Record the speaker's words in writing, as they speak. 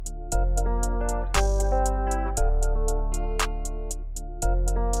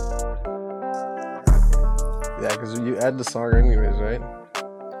add the song anyways, right?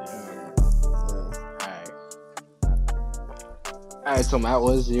 Alright, so Matt,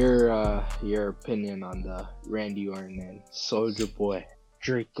 what's your opinion on the Randy Orton and Soulja Boy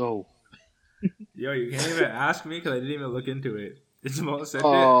Draco? Yo, you can't even ask me because I didn't even look into it. Ismael sent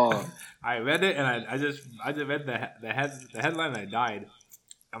it. I read it and I just read the headline and I died.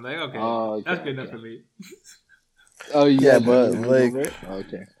 I'm like, okay, that's good enough for me. Oh yeah, but like,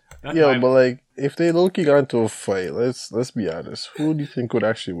 okay. But like, if they low-key got into a fight, let's be honest. Who do you think would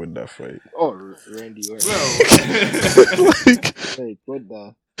actually win that fight? Oh, Randy Orton. like, what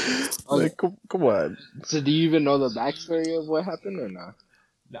the? Like, come on. So, do you even know the backstory of what happened or not?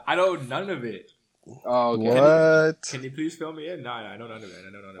 I know none of it. Oh, okay. What? Can you please fill me in? No, I know none of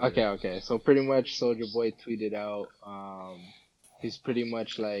it. Okay. So pretty much, Soulja Boy tweeted out, he's pretty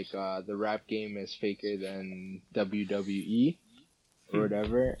much like, the rap game is faker than WWE or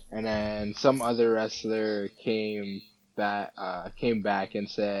whatever. And then some other wrestler came back and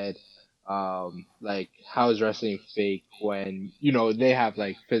said, like, how is wrestling fake when, they have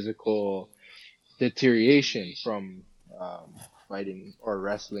like physical deterioration from, fighting or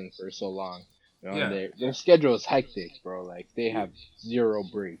wrestling for so long. Their schedule is hectic, bro. Like, they have zero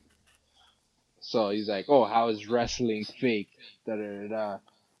break. So he's like, oh, how is wrestling fake? Da da da da.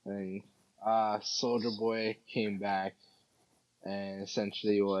 And Soulja Boy came back and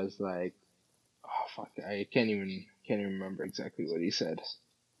essentially was like, oh fuck, I can't even remember exactly what he said.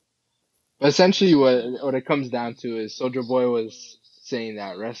 But essentially, what it comes down to is Soulja Boy was saying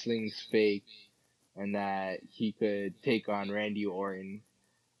that wrestling's fake and that he could take on Randy Orton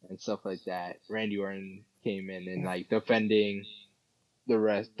and stuff like that. Randy Orton came in and like defending the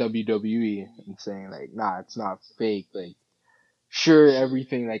rest WWE and saying like, nah, it's not fake. Like, sure,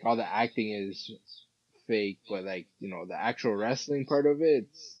 everything, like all the acting is fake, but like, the actual wrestling part of it,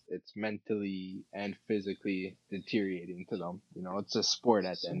 it's mentally and physically deteriorating to them. It's a sport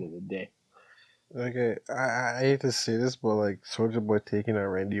at the end of the day. Okay, I hate to say this, but like Soulja Boy taking on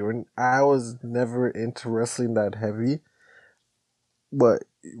Randy Orton, I was never into wrestling that heavy, but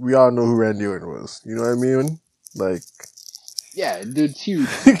we all know who Randy Orton was. You know what I mean? Like, yeah, dude's huge.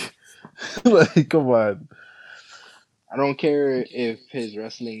 like, come on. I don't care if his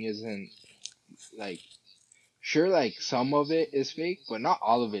wrestling isn't like, sure, like some of it is fake, but not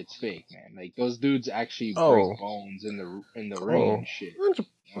all of it's fake, man. Like, those dudes actually break bones in the ring and shit.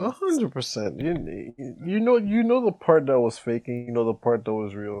 100%. You know the part that was fake, and you know the part that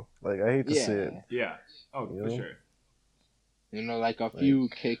was real. Like, I hate to say it. Yeah. Oh, for sure. Like a few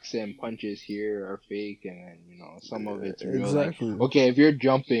kicks and punches here are fake, and then some of it's real. Exactly. Like, okay, if you're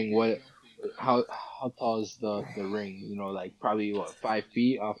jumping, how tall is the ring? Like probably 5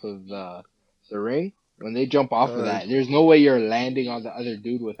 feet off of the ring. When they jump off of that, there's no way you're landing on the other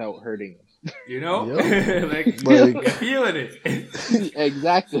dude without hurting him. Like you're feeling it.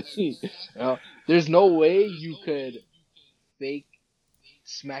 Exactly. There's no way you could fake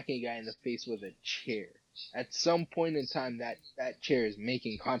smacking a guy in the face with a chair. At some point in time, that chair is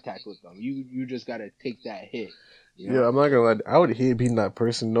making contact with them. You just gotta take that hit. Yeah, I'm not gonna lie. I would hate being that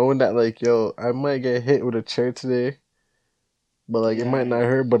person, knowing that like, yo, I might get hit with a chair today, but like it might not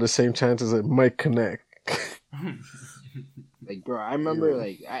hurt, but the same chances it might connect. Like, bro, I remember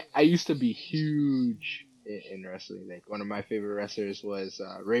like I used to be huge in wrestling. Like, one of my favorite wrestlers was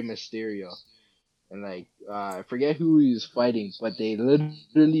Rey Mysterio. And like, I forget who he was fighting, but they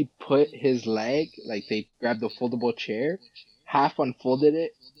literally put his leg, like they grabbed the foldable chair, half unfolded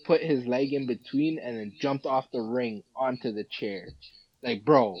it, put his leg in between, and then jumped off the ring onto the chair. Like,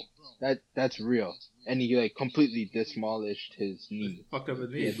 bro, that's real. And he like completely demolished his knee. Fucked up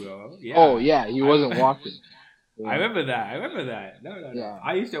his knee, bro. Yeah. Oh yeah, he wasn't walking. Yeah. I remember that. No. Yeah.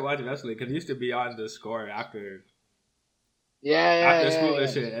 I used to watch wrestling because it used to be on the score after. After school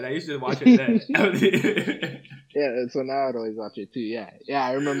and shit, and I used to watch it then. Yeah, so now I'd always watch it too. Yeah,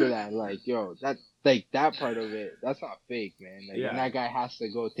 I remember that. Like, yo, that part of it, that's not fake, man. Like, and that guy has to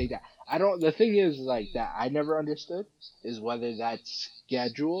go take that. The thing is, like, that I never understood is whether that's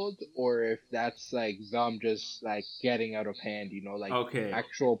scheduled or if that's like them just like getting out of hand, like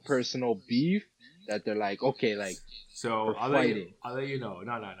actual personal beef that they're like, okay, like, so I'll let you know.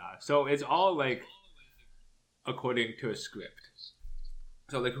 No. So it's all like according to a script.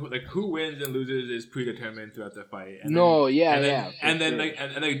 So like who wins and loses is predetermined throughout the fight. And then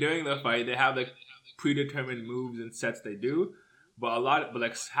during the fight they have like predetermined moves and sets they do, but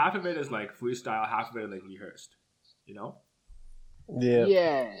like half of it is like freestyle, half of it is like rehearsed. Yeah.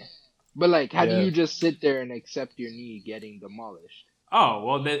 Yeah. But like, how do you just sit there and accept your knee getting demolished? Oh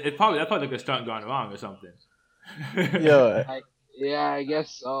well, that's probably like a stunt gone wrong or something. Yeah. I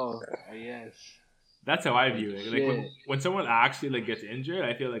guess so. I guess. That's how I view it. Like when someone actually like gets injured,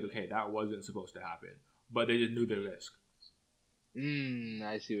 I feel like okay, that wasn't supposed to happen, but they just knew the risk.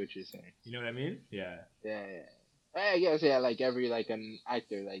 I see what you're saying. You know what I mean? Yeah. Yeah. I guess like every like an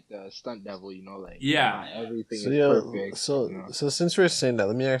actor, like the stunt devil, you know, like yeah, not everything So is perfect. so since we're saying that,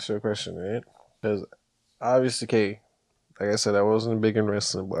 let me ask you a question, right? Because obviously, okay, like I said, I wasn't big in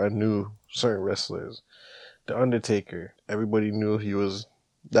wrestling, but I knew certain wrestlers. The Undertaker, everybody knew he was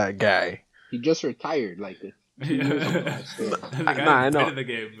that guy. He just retired like 2 years ago. I swear. the guy's I know. in the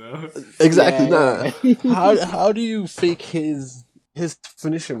game, bro. Exactly. Yeah. How do you fake his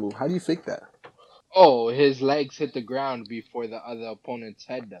finishing move? How do you fake that? Oh, his legs hit the ground before the other opponent's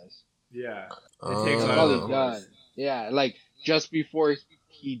head does. Yeah, it takes That's out all of he the does. course. Yeah, like just before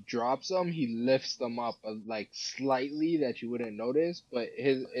he drops them, he lifts them up like slightly that you wouldn't notice, but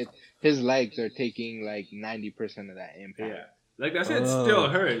his legs are taking like 90% of that impact. Yeah, like I said, it still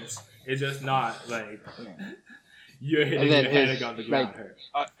hurts. It's just not like you're hitting your head on the ground. Like hurt.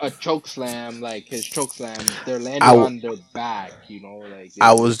 a choke slam, like his choke slam, they're landing on their back. You know, like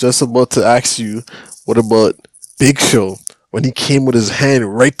I was just about to ask you, what about Big Show when he came with his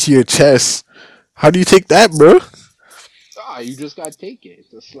hand right to your chest? How do you take that, bro? you just gotta take it.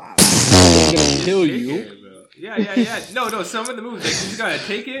 It's a slap. It's gonna kill you. It, bro. Yeah. No. Some of the moves, like you just gotta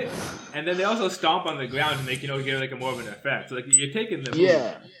take it, and then they also stomp on the ground to make give like a more of an effect. So like you're taking the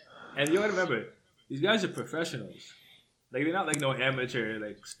move, and you gotta remember, these guys are professionals. Like they're not like no amateur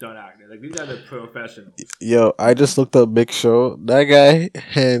like stunt actor. Like these guys are professionals. Yo, I just looked up Big Show. That guy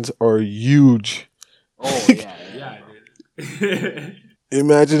hands are huge. Oh yeah, dude.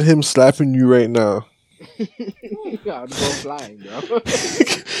 Imagine him slapping you right now. I'd go flying, bro.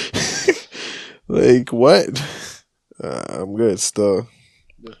 Like what? I'm good still.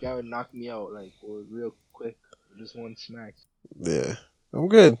 This guy would knock me out like real quick, just one smack. Yeah, I'm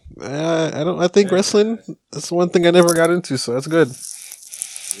good. I think wrestling. That's one thing I never got into, so that's good.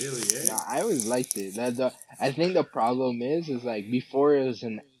 Really? Yeah. Nah, I always liked it. I think the problem is like before it was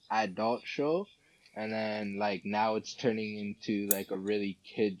an adult show, and then like now it's turning into like a really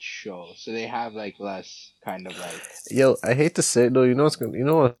kid show. So they have like less kind of like. Yo, I hate to say it though. You know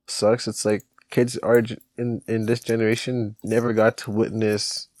what sucks? It's like kids are in this generation never got to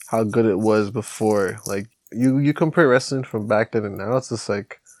witness how good it was before. Like you compare wrestling from back then and now, it's just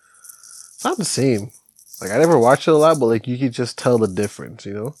like it's not the same. Like I never watched it a lot, but like you could just tell the difference.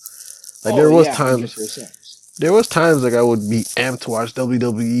 You know, like there was times. 100%. There was times like I would be amped to watch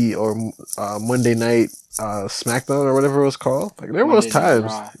WWE or Monday Night SmackDown or whatever it was called. Like there was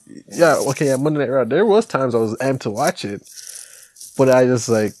times, Monday Night Raw. There was times I was amped to watch it, but I just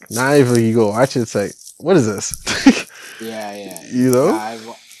like now if you go watch it, it's like what is this? Yeah. You know,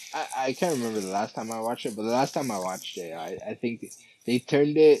 I can't remember the last time I watched it, but the last time I watched it, I think they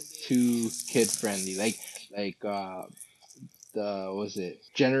turned it to kid friendly, like was it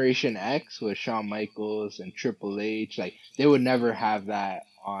Generation X with Shawn Michaels and Triple H? Like they would never have that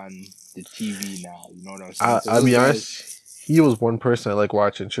on the TV now. You know what I'm saying? I'll be honest. He was one person I like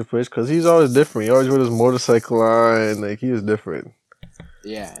watching Triple H because he's always different. He always with his motorcycle on, like he is different.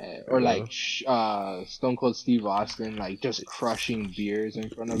 Yeah, or like Stone Cold Steve Austin, like just crushing beers in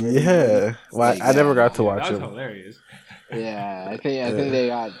front of everybody. Yeah, well, I never got to watch him. That was hilarious. Yeah, I think they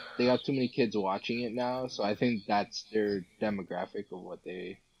got too many kids watching it now, so I think that's their demographic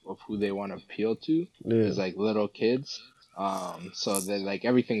of who they want to appeal to is like little kids. So that like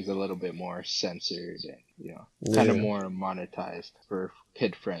everything's a little bit more censored and kind of more monetized for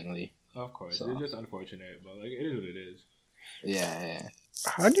kid friendly. Of course, it's just unfortunate, but like it is what it is. Yeah.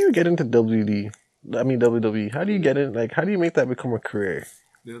 How do you get into WWE? How do you get in? Like, how do you make that become a career?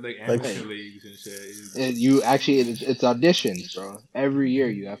 There's like amateur leagues and shit. You actually, it's auditions, bro. Every year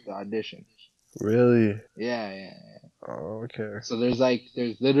you have to audition. Really? Yeah. Oh, okay. So there's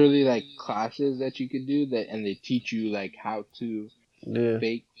literally like classes that you could do and they teach you like how to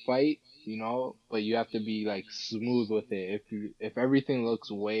fake fight, but you have to be like smooth with it. If everything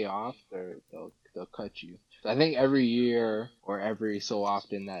looks way off, they'll cut you. So I think every year or every so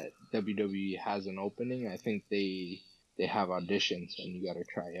often that WWE has an opening, I think they have auditions and you gotta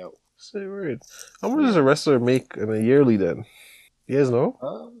try out. Say word. How much does a wrestler make in a yearly then? You guys know?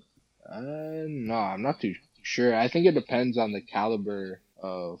 No, I'm not too sure. I think it depends on the caliber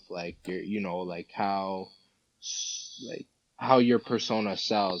of like your, like how your persona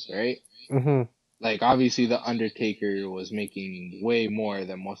sells, right? Mm-hmm. Like obviously the Undertaker was making way more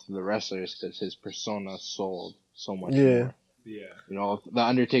than most of the wrestlers because his persona sold so much more. Yeah. If the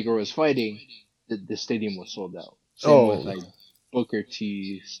Undertaker was fighting, the stadium was sold out. Same with like Booker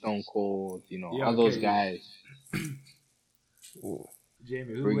T, Stone Cold, all those guys.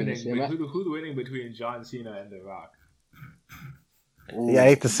 Jamie, who's winning between John Cena and The Rock? Ooh. Yeah, I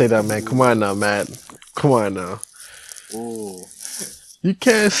hate to say that, man. Come on now, Matt. Come on now. Ooh. You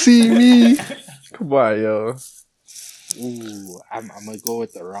can't see me. Come on, yo. Ooh, I'm gonna go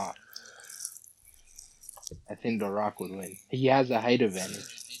with The Rock. I think The Rock would win. He has a height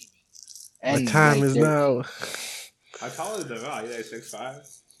advantage. And the time is now. How tall is The Rock? He's like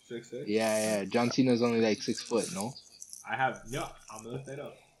 6'5", 6'6"? Yeah. John Cena's only like 6 foot, no? I'm gonna look that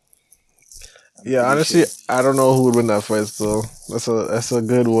up. Yeah, honestly, sure. I don't know who would win that fight though. That's a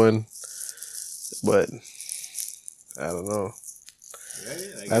good one. But I don't know.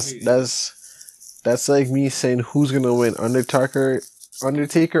 Really? Like, that's like me saying who's gonna win, Undertaker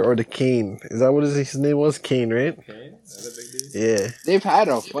or the Kane. Is that what his name was? Kane, right? Kane? That's a big dude. Yeah. They've had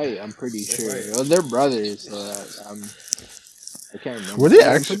a fight, I'm pretty sure. Well, they're brothers, so I can't remember.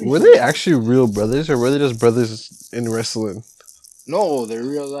 Were they actually real brothers, or were they just brothers in wrestling? No, they're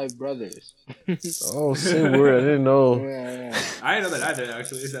real life brothers. Oh, same word. I didn't know. Yeah. I didn't know that either.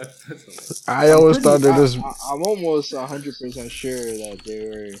 Actually, I always thought they're just. I'm almost 100% sure that they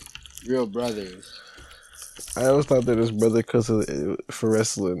were real brothers. I always thought they're just brother because for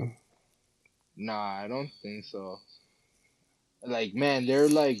wrestling. Nah, I don't think so. Like, man, they're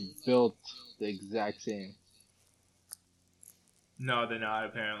like built the exact same. No, they're not,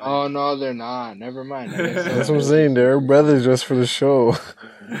 apparently. Oh, no, they're not. Never mind. That's what I'm saying. They're brothers just for the show.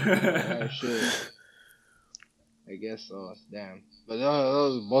 Yeah, shit. I guess so. Damn. But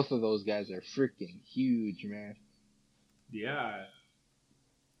both of those guys are freaking huge, man. Yeah.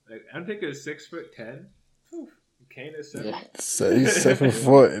 Like, Undertaker is 6'10". Kane is 7. Yeah. So he's 7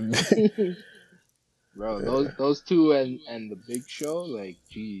 foot. Bro, those two and the Big Show, like,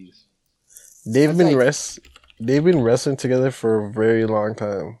 jeez. They've been wrestling together for a very long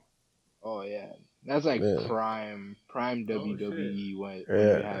time. Oh yeah, that's like prime WWE. When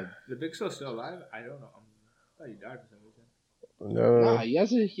you have the Big Show's still alive. I don't know. I thought he died for some reason. No, nah, he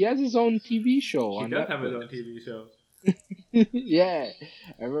has his own TV show. He does have his own TV show. Yeah,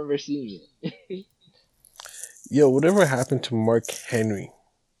 I remember seeing it. Yo, whatever happened to Mark Henry?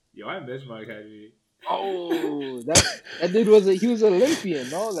 Yo, I miss Mark Henry. Oh, that dude was an Olympian,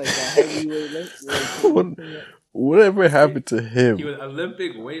 no? Like a heavyweight. Whatever happened to him? He was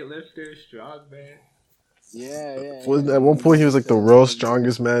Olympic weightlifter, strongman. Yeah. At one point, he was like the world's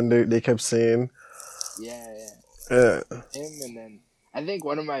strongest man. They kept saying. Yeah. Him, and then I think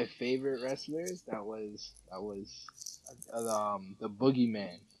one of my favorite wrestlers that was the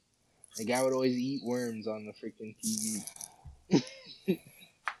Boogeyman. The guy would always eat worms on the freaking TV.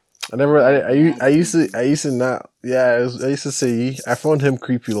 I used to not. Yeah, I used to say I found him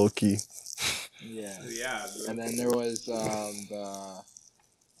creepy, low key. Yeah. And then there was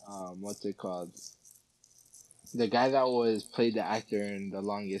what's it called? The guy that played the actor in The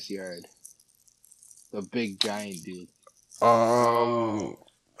Longest Yard. The big giant dude. I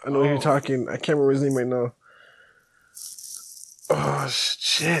know you're talking. I can't remember his name right now. Oh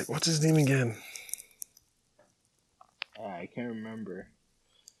shit! What's his name again? I can't remember.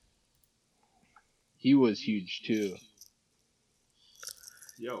 He was huge too.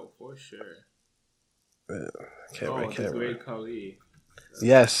 Yo, for sure. Can't the Great Khali.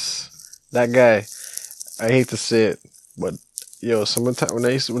 Yes, that guy. I hate to say it, but yo,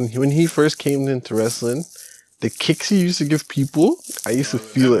 sometimes when he first came into wrestling, the kicks he used to give people, I used to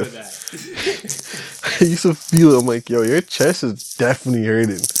feel it. I used to feel it. I'm like, yo, your chest is definitely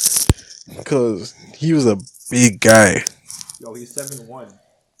hurting, because he was a big guy. Yo, he's 7'1".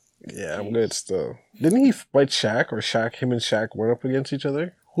 Yeah, I'm good still. Didn't he fight Shaq, or him and Shaq went up against each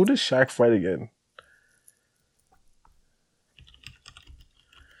other? Who did Shaq fight again?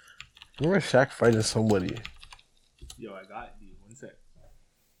 I remember Shaq fighting somebody. Yo, I got you. 1 sec.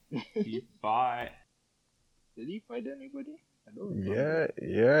 He fought. Did he fight anybody? I don't remember. Yeah.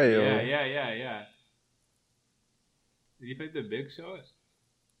 Yeah. Did he fight the Big Show?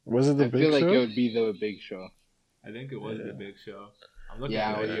 Was it the Big Show? I feel like it would be the Big Show. I think it was the Big Show. I'm looking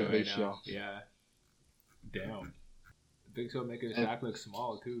at the Big Show. Yeah. Damn. The Big Show making Shaq look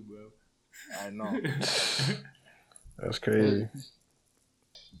small too, bro. I know. That's crazy.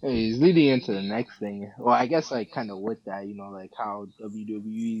 Hey, he's leading into the next thing. Well, I guess like kind of with that, you know, like how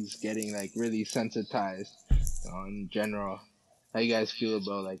WWE is getting like really sensitized, in general. How you guys feel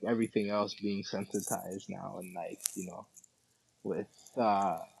about like everything else being sensitized now, and like, you know, with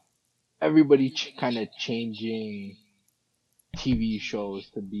everybody kind of changing TV shows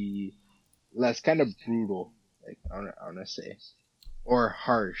to be less kind of brutal, like I wanna say, or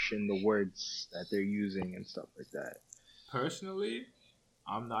harsh in the words that they're using and stuff like that. Personally,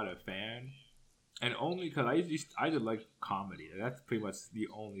 I'm not a fan and only because I just like comedy. That's pretty much the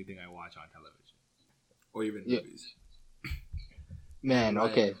only thing I watch on television, or even Yeah. movies. Man,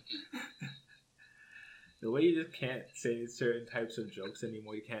 like, okay. The way you just can't say certain types of jokes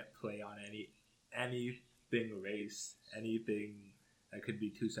anymore. You can't play on anything race, anything that could be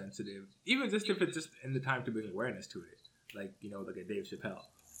too sensitive. Even just if it's just in the time to bring awareness to it, like like a Dave Chappelle.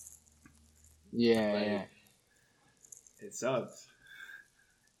 Yeah, like, yeah. It sucks.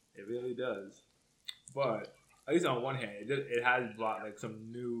 It really does. But at least on one hand, it has brought like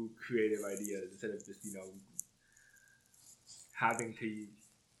some new creative ideas instead of just having to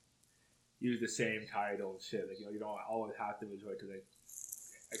use the same title and shit. Like you don't always have to resort to like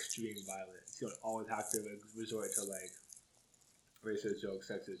extreme violence. You don't always have to resort to like racist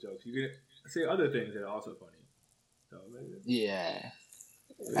jokes, sexist jokes. You can say other things that are also funny. So Yeah.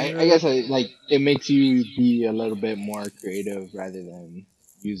 I guess it makes you be a little bit more creative rather than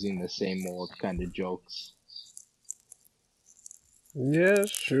using the same old kind of jokes. Yeah,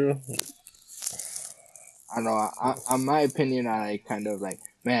 it's true. I don't know. On my opinion, I kind of like,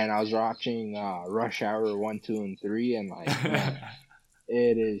 man, I was watching Rush Hour 1, 2, and 3, and like, man,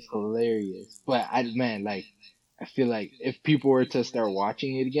 it is hilarious. But I feel like if people were to start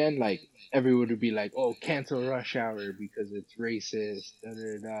watching it again, like everyone would be like, "Oh, cancel Rush Hour because it's racist." Da,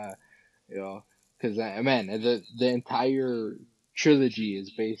 da, da. Because man, the entire trilogy is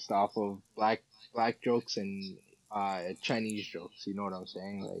based off of black jokes and Chinese jokes. You know what I'm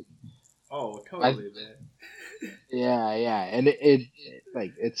saying? Like, oh, totally, man. yeah, and it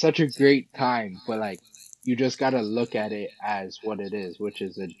like it's such a great time, but like you just gotta look at it as what it is, which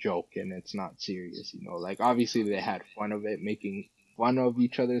is a joke, and it's not serious. Like obviously they had fun of it, making fun of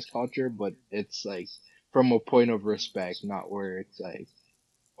each other's culture, but it's like from a point of respect, not where it's like,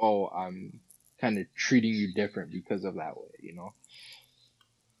 oh, I'm kind of treating you different because of that way.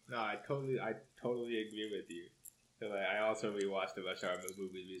 No, I totally agree with you. So, like, I also rewatched the Rush Hour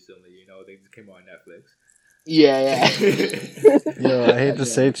movie recently. They just came on Netflix. Yeah. Yo, I hate to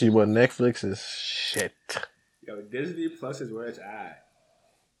say it to you, but Netflix is shit. Yo, Disney Plus is where it's at.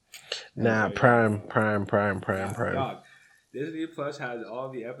 Nah, Prime. Dog. Disney Plus has all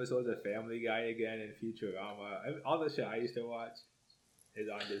the episodes of Family Guy again and Futurama. All the shit I used to watch is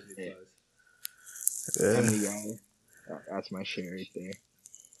on Disney Plus. Family Guy. That's my shit right there.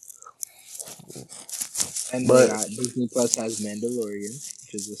 And Disney Plus has Mandalorian,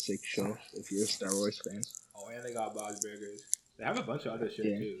 which is a sick show if you're a Star Wars fan. Oh, and they got Bob's Burgers. They have a bunch of other shit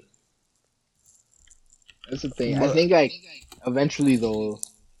too. That's the thing. I think like eventually though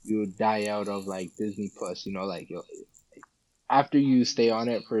you would die out of like Disney Plus. Like after you stay on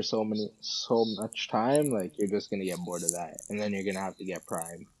it for so much time, like you're just gonna get bored of that, and then you're gonna have to get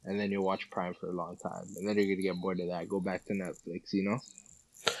Prime, and then you'll watch Prime for a long time, and then you're gonna get bored of that. Go back to Netflix.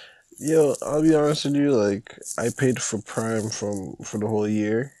 Yo, I'll be honest with you. Like, I paid for Prime for the whole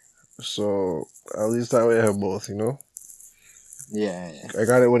year, so at least that way I have both. Yeah. I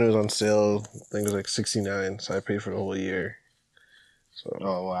got it when it was on sale. I think it was like $69, so I paid for the whole year. So.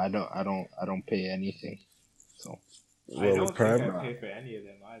 Oh, well, I don't pay anything. So. I don't think I pay for any of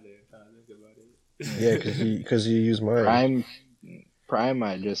them either. If I think about it. Yeah, because you use mine. Prime,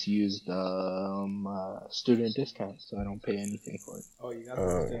 I just used student discount, so I don't pay anything for it. Oh, you got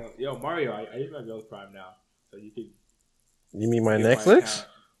the Yo, Mario, I use my girl's Prime now, so you could. You mean my Netflix?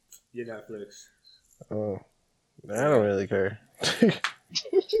 Your Netflix. Oh, I don't really care. I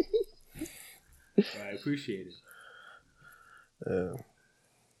appreciate it. Yeah,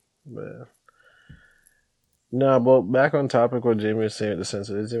 but no, but back on topic, what Jamie was saying with the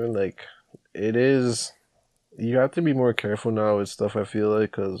sensitivity, like it is. You have to be more careful now with stuff. I feel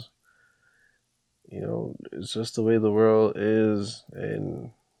like because it's just the way the world is,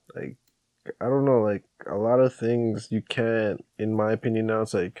 and like I don't know, like a lot of things you can't. In my opinion, now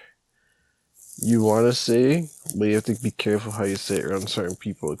it's like you want to say, but you have to be careful how you say it around certain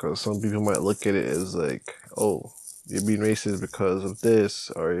people because some people might look at it as like, oh, you're being racist because of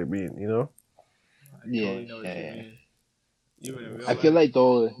this, or you're being, I totally know what you mean. Even in real I feel like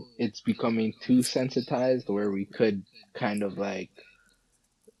though it's becoming too sensitized where we could kind of like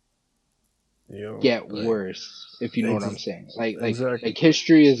get worse, if you know what I'm saying. Like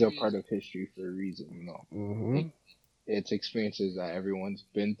history is a part of history for a reason, Mm-hmm. Like, it's experiences that everyone's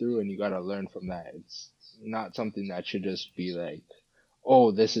been through, and you gotta learn from that. It's not something that should just be like,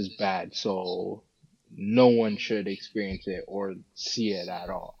 oh, this is bad, so no one should experience it or see it at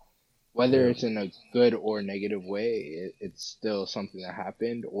all. Whether it's in a good or negative way, it's still something that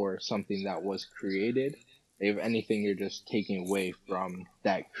happened or something that was created. If anything, you're just taking away from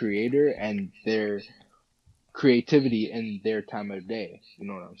that creator and their creativity in their time of day. You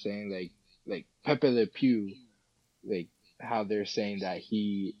know what I'm saying? Like, like Pepe Le Pew, like how they're saying that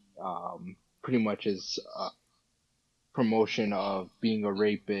he pretty much is promotion of being a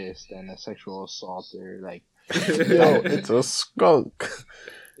rapist and a sexual assaulter. Like, Yo, it's a skunk.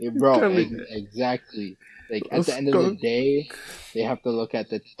 bro, exactly. Like at the end of the day, they have to look at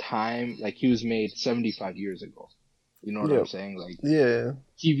the time. Like he was made 75 years ago. You know what I'm saying? Like, yeah,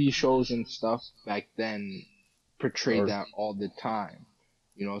 TV shows and stuff back then portrayed that all the time.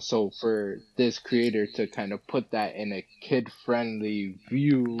 You know, so for this creator to kind of put that in a kid-friendly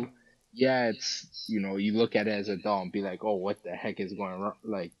view, yeah, it's, you know, you look at it as an adult and be like, oh, what the heck is going on?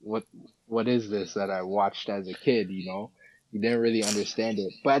 Like, what is this that I watched as a kid? You know, you didn't really understand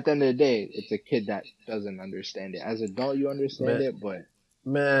it. But at the end of the day, it's a kid that doesn't understand it. As an adult, you understand it, but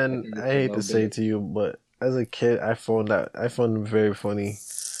I hate to say it to you, but as a kid, I found him very funny.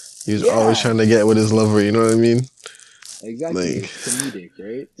 He was always trying to get with his lover. You know what I mean? Exactly, like, it's comedic,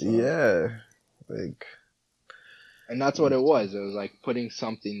 right? So, yeah, like, and that's what it was. It was like putting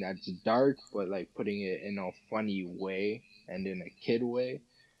something that's dark, but like putting it in a funny way and in a kid way.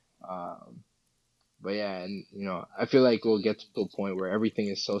 But yeah, and you know, I feel like we'll get to a point where everything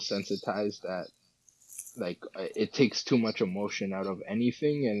is so sensitized that like it takes too much emotion out of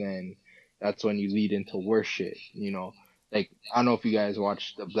anything, and then that's when you lead into worse shit. You know, like I don't know if you guys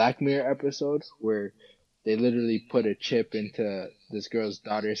watched the Black Mirror episode where they literally put a chip into this girl's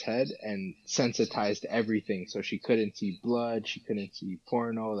daughter's head and sensitized everything, so she couldn't see blood, she couldn't see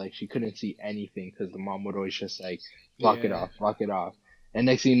porno, like she couldn't see anything because the mom would always just like block it off, block it off. And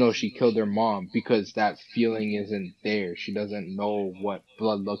next thing you know, she killed her mom because that feeling isn't there. She doesn't know what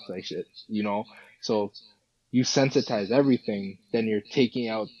blood looks like, shit, you know? So you sensitize everything, then you're taking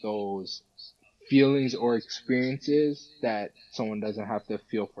out those feelings or experiences that someone doesn't have to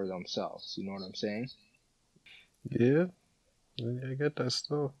feel for themselves. You know what I'm saying? yeah, I get that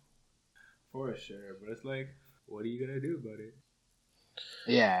still. For sure, but it's like, what are you gonna do about it?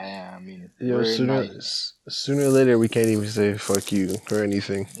 Yeah, I mean, Yo, sooner or later we can't even say fuck you or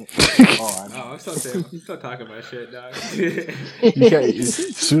anything. I'm still talking about shit, dog. You can't.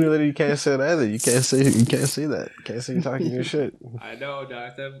 Sooner or later you can't say that either. You can't say that. You can't say you're talking your shit. I know,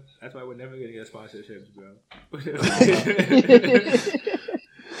 dog. That's why we're never gonna get sponsorships, bro.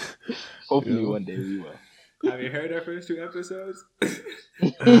 Hopefully one day we will. Have you heard our first 2 episodes?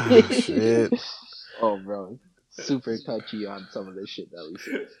 Oh, shit. Oh, bro. Super touchy on some of the shit that we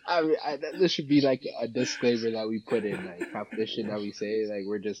say. I mean, this should be like a disclaimer that we put in. Like, half the shit that we say, like,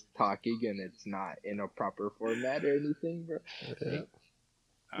 we're just talking and it's not in a proper format or anything, bro. Like,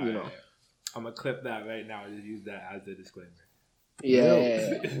 you know. I'm gonna clip that right now and just use that as a disclaimer.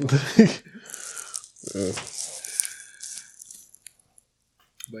 Yeah.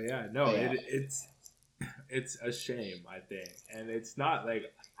 But yeah, no, it's a shame, I think, and it's not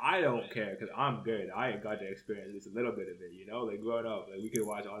like I don't care because I'm good. I got to experience just a little bit of it, you know. Like growing up, like we could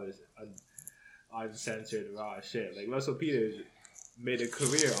watch all this uncensored raw shit. Like Russell Peters made a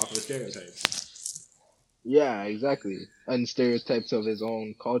career off of stereotypes. Yeah, exactly. And stereotypes of his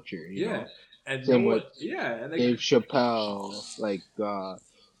own culture. You know? And same with like, Dave Chappelle, like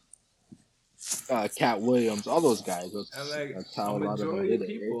Cat Williams, all those guys. That's how a lot of them did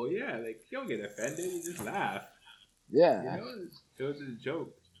people, it. Right? Yeah, like you don't get offended, you just laugh. Yeah, you know, it was a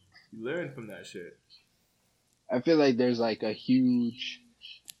joke. You learn from that shit. I feel like there's like a huge,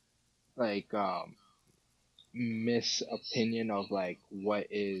 like, misopinion of like what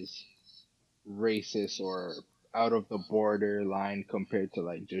is racist or out of the border line compared to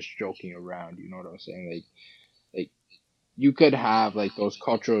like just joking around. You know what I'm saying? Like you could have like those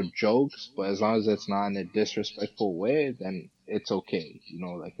cultural jokes, but as long as it's not in a disrespectful way, then it's okay. You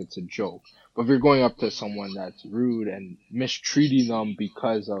know, like it's a joke. But if you're going up to someone that's rude and mistreating them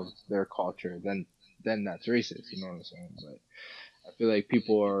because of their culture, then that's racist. You know what I'm saying? But I feel like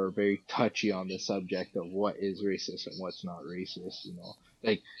people are very touchy on the subject of what is racist and what's not racist. You know,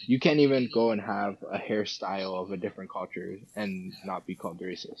 like you can't even go and have a hairstyle of a different culture and not be called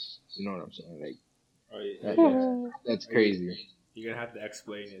racist. You know what I'm saying? Like, that's crazy. You're gonna have to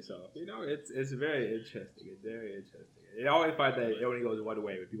explain yourself. You know, it's very interesting. It's very interesting. I always find that it only goes one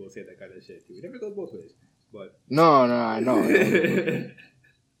way when people say that kind of shit too. It never goes both ways. But no, I know. Yeah.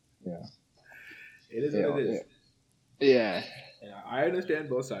 It is what it is. Yeah. I understand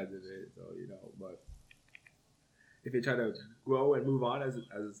both sides of it, so you know, but if you try to grow and move on as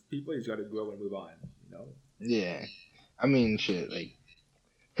people, you just gotta grow and move on, you know? Yeah. I mean shit, like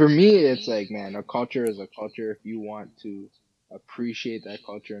for me it's like, man, a culture is a culture. If you want to appreciate that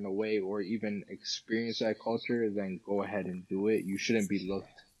culture in a way or even experience that culture, then go ahead and do it. You shouldn't be looked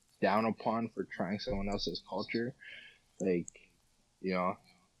down upon for trying someone else's culture. Like, you know,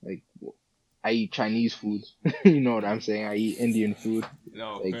 like I eat Chinese food. You know what I'm saying? I eat Indian food.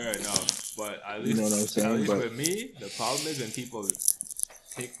 No, Like, fair enough. But you know what I'm at saying? least But with me, the problem is when people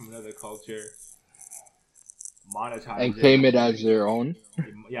take from another culture, monetize and it. claim it as their own.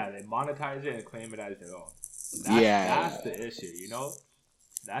 Yeah, they monetize it and claim it as their own. Yeah, That's the issue, you know?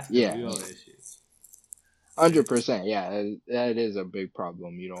 That's the yeah, real issue. 100%. Yeah, that is a big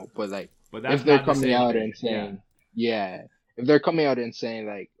problem, you know. But like, But if that's they're not the coming same out thing. and saying, yeah, if they're coming out and saying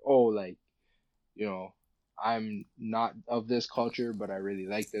like, oh, like, you know, I'm not of this culture, but I really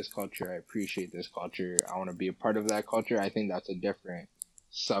like this culture. I appreciate this culture. I want to be a part of that culture. I think that's a different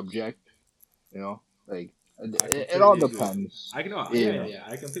subject, you know. Like, I it all completely agree. depends. I can know. You know. Yeah.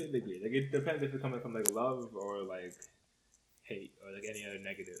 I completely agree. Like it depends if it's coming from like love or like hate or like any other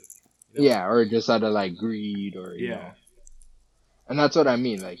negative. You know? Yeah, or just out of like greed, or you Yeah. know. And that's what I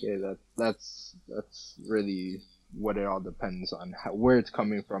mean. Like, yeah, that's really what it all depends on, where it's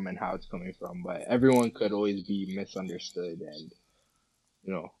coming from and how it's coming from. But everyone could always be misunderstood and,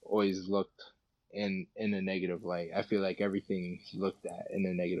 you know, always looked in a negative light. I feel like everything's looked at in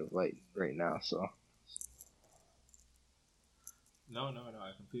a negative light right now. So No.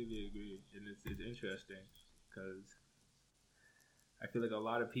 I completely agree, and it's interesting because I feel like a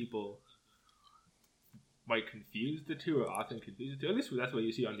lot of people might confuse the two, or often confuse the two. At least that's what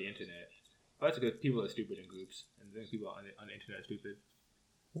you see on the internet. But that's because people are stupid in groups, and then people on the internet are stupid.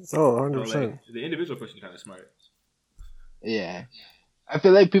 Oh, But like 100%. the individual person kind of smart. yeah, I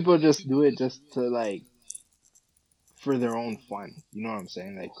feel like people just do it just to like for their own fun. You know what I'm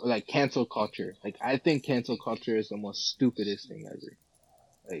saying? Like cancel culture. Like, I think cancel culture is the most stupidest thing ever.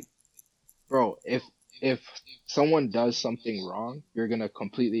 Like, bro, if someone does something wrong, you're gonna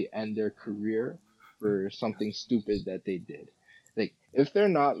completely end their career for something stupid that they did. Like, if they're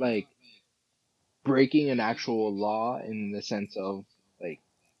not like breaking an actual law in the sense of like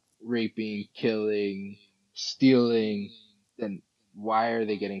raping, killing, stealing, then why are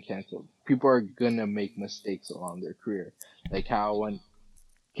they getting canceled? People are gonna make mistakes along their career. Like how when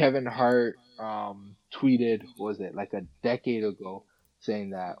Kevin Hart tweeted, was it like a decade ago,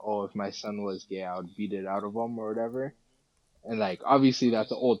 saying that, oh, if my son was gay, I would beat it out of him or whatever. And like, obviously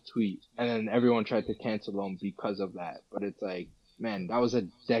that's an old tweet, and then everyone tried to cancel him because of that. But it's like, man, that was a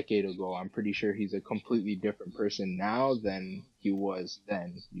decade ago. I'm pretty sure he's a completely different person now than he was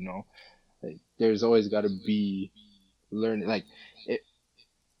then. You know, like, there's always got to be learning. Like, it,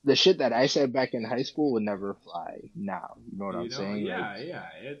 the shit that I said back in high school would never fly now. You know what I'm You know? saying? Like, Yeah.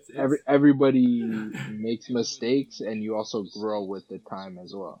 It's everybody makes mistakes, and you also grow with the time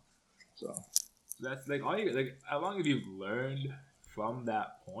as well. So that's like all you like. As long as you've learned from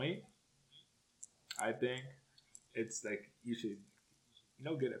that point, I think it's like you should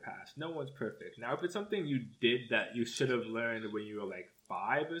get it past. No one's perfect. Now, if it's something you did that you should have learned when you were like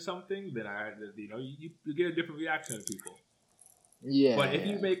 5 or something, then you get a different reaction to people. yeah, But if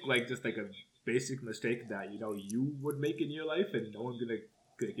you yeah. make like just like a basic mistake that you would make in your life, and no one's gonna like,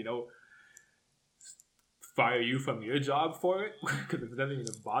 fire you from your job for it because it doesn't even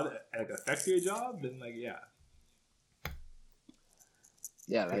bother like affect your job, then like yeah,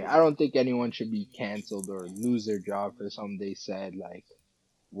 Yeah, like, I don't think anyone should be canceled or lose their job for something they said like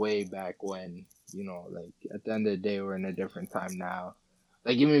way back when. You know, like, at the end of the day, we're in a different time now.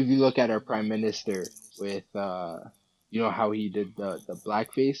 Like, even if you look at our prime minister with you know how he did the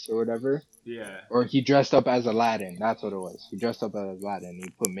blackface or whatever, yeah. or he dressed up as Aladdin. That's what it was. He dressed up as Aladdin. He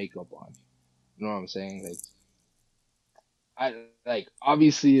put makeup on. You know what I'm saying? Like,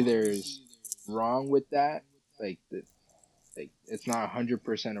 obviously there's wrong with that. Like, it's not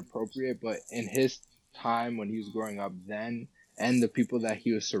 100% appropriate, but in his time when he was growing up then, and the people that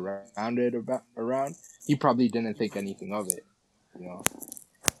he was surrounded around, he probably didn't think anything of it, you know.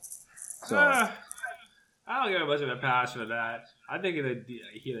 So Uh, I don't get much of a pass for that. I think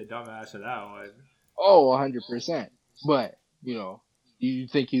he the dumbass for that one. 100%. But, you know, do you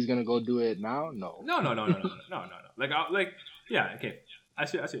think he's gonna go do it now? No. No. Like yeah, okay. I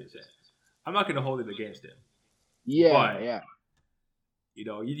see what you're saying. I'm not gonna hold it against him, Yeah, but yeah. you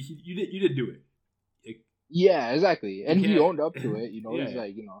did do it. Yeah, exactly. You And he can't. owned up to it, you know. He's Yeah,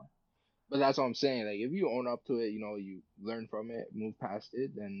 like, you know, but that's what I'm saying. Like, if you own up to it, you know, you learn from it, move past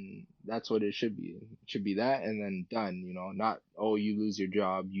it, then that's what it should be. It should be that, and then done. You know, not, oh, you lose your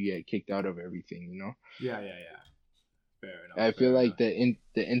job, you get kicked out of everything. You know, yeah. Fair enough. I feel Fair like enough.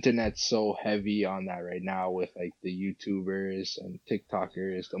 the internet's so heavy on that right now with like the YouTubers and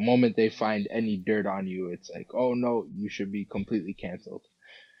TikTokers. The moment they find any dirt on you, it's like, oh no, you should be completely canceled.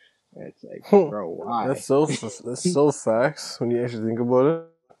 And it's like, bro, why? That's so facts when you actually think about it.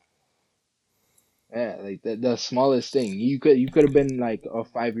 Yeah, like the smallest thing. You could have been like a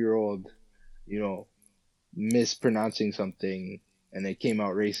 5-year old, mispronouncing something and it came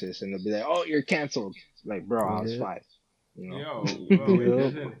out racist, and they'll be like, "Oh, you're canceled." Like, bro, I was 5. Yo, bro, it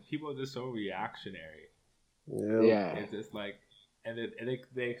doesn't. People are just so reactionary. Yeah. It's just like, and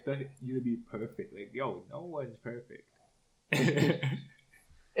they expect you to be perfect. Like, yo, no one's perfect.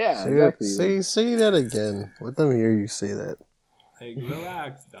 Yeah, exactly. Say that again. Let them hear you say that. Like,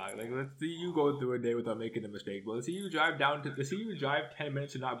 relax, dog. Like, let's see you go through a day without making a mistake. But let's see you drive 10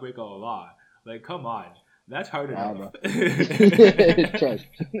 minutes and not break a law. Like, come on, that's hard enough. Trust.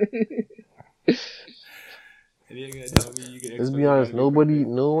 And you're gonna tell me you can. Let's be honest. No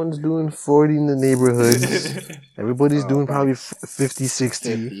one's doing 40 in the neighborhoods. Everybody's doing probably 50,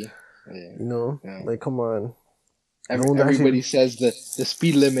 60. 50. Yeah. Like, come on. Everybody says the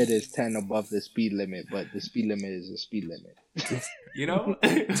speed limit is 10 above the speed limit, but the speed limit is the speed limit.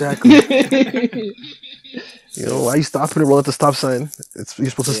 Exactly. Why you stopping and roll at the stop sign? You're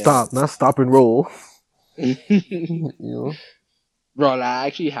supposed to stop, not stop and roll. Bro, that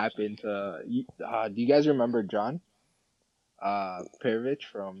actually happened. Do you guys remember John Perovich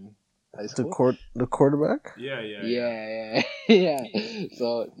from high school? The quarterback? Yeah.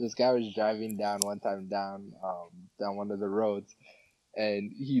 So this guy was driving down one of the roads,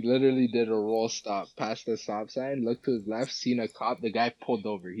 and he literally did a roll stop past the stop sign, looked to his left, seen a cop. The guy pulled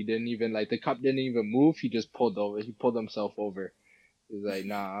over. He didn't even the cop didn't even move. He just pulled over. He pulled himself over. He's like,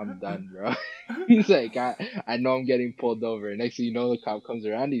 "Nah, I'm done, bro." He's like, I know I'm getting pulled over. Next thing you know, the cop comes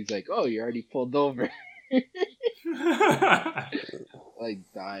around. He's like, "Oh, you already pulled over." Like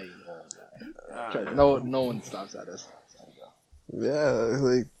dying. No one stops at us. Yeah,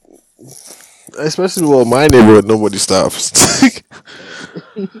 like especially my neighborhood, nobody stops.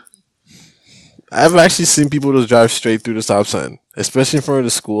 I've actually seen people just drive straight through the stop sign, especially in front of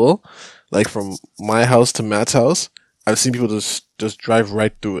the school. Like from my house to Matt's house, I've seen people just drive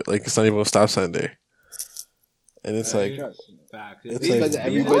right through it. Like it's not even a stop sign there. And it's like, because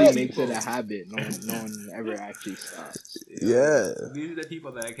everybody makes it a habit. No one ever actually stops. Yeah. These are the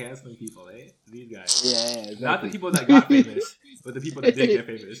people that are canceling people, eh? These guys. Yeah, exactly. Not the people that got famous, but the people that did get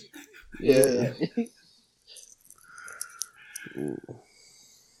famous. Yeah.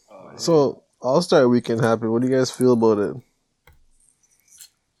 So All-Star Weekend happened. What do you guys feel about it?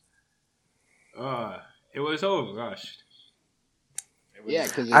 It was so rushed.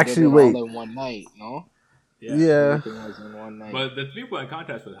 Because they did it all in one night, no? Yeah. Everything was in one night. But the 3-point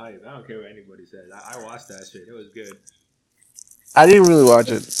contest was hype. I don't care what anybody says. I watched that shit. It was good. I didn't really watch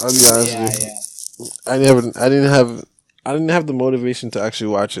it. I'll be honest with you. I didn't have the motivation to actually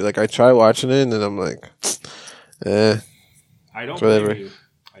watch it. Like I tried watching it, and then I'm like, I don't blame you.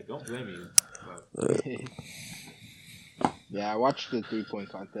 I don't blame you. But. Yeah, I watched the 3-point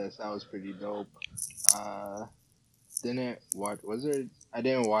contest. That was pretty dope. Didn't watch. Was there? I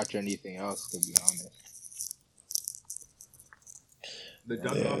didn't watch anything else, to be honest. The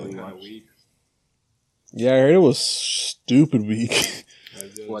dunk off was kind of weak. Yeah, I heard it was stupid weak.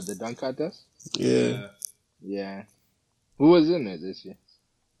 What, the dunk contest? Yeah. Who was in it this year?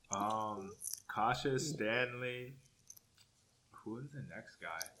 Cautious, Stanley. Who was the next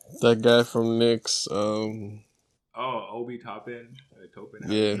guy? That guy from Knicks. Obi Toppin. Topin.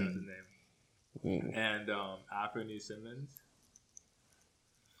 Yeah. That's his name. And Anthony Simmons.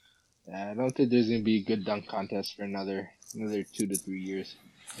 Yeah, I don't think there's gonna be a good dunk contest for another 2 to 3 years.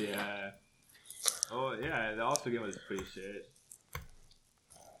 Yeah. Oh yeah, the All-Star game was pretty shit.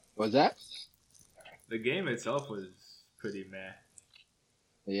 Was that? The game itself was pretty meh.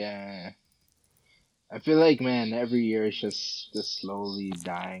 Yeah. I feel like, man, every year it's just slowly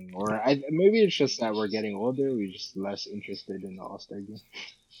dying. Or maybe it's just that we're getting older. We're just less interested in the All-Star game.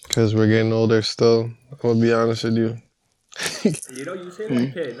 Because we're getting older still. I'm going to be honest with you. You say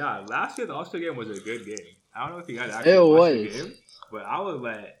that, okay, last year the All-Star game was a good game. I don't know if you guys actually watched the game, but I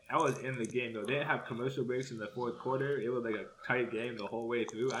was in the game though. They didn't have commercial breaks in the fourth quarter. It was like a tight game the whole way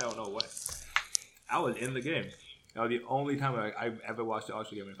through. I don't know what. I was in the game. That was the only time I ever watched the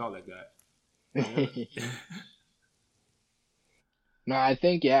All-Star game and felt like that. No, I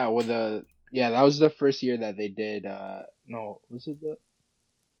think that was the first year that they did.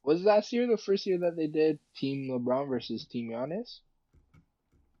 Was last year the first year that they did Team LeBron versus Team Giannis?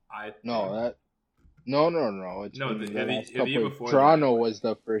 No. It's the year before Toronto was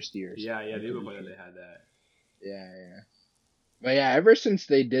the first year. Yeah, the year before that they had that. Yeah. But yeah, ever since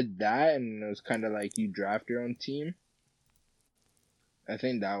they did that, and it was kind of like you draft your own team, I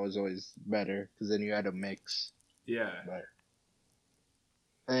think that was always better because then you had a mix. Yeah. But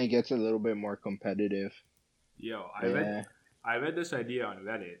and it gets a little bit more competitive. Yo, I read this idea on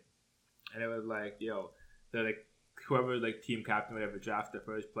Reddit, and it was like, whoever team captain whatever drafts the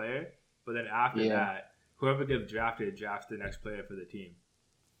first player, But then after that, whoever gets drafted drafts the next player for the team.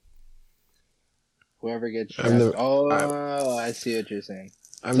 Whoever gets drafted. I see what you're saying.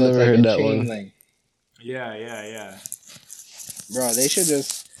 I've never heard that one. Link. Yeah. Bro, they should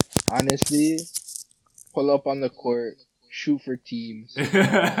just honestly pull up on the court, shoot for teams.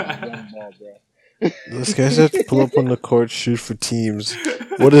 Ball, bro. Those guys have to pull up on the court, shoot for teams.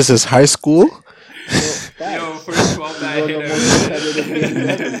 What is this, high school? Yo, first 12 that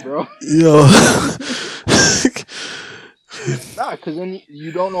hit bro. Yo. Nah, because then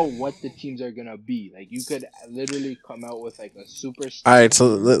you don't know what the teams are gonna be. Like, you could literally come out with like a superstar. Alright,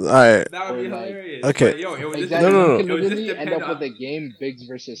 so alright. That would be hilarious. Okay. But, yo, exactly. No. You could literally end up with a game bigs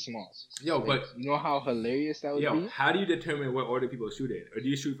versus smalls. Yo, like, but you know how hilarious that would be? Yo, how do you determine what order people shoot in? Or do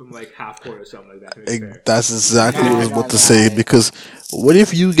you shoot from like half court or something like that? That's exactly what I was about to say. Because what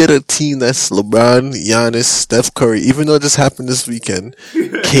if you get a team that's LeBron, Giannis, Steph Curry, even though this happened this weekend,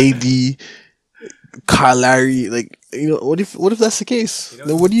 KD, Kyle Lowry, like, you know, what if that's the case?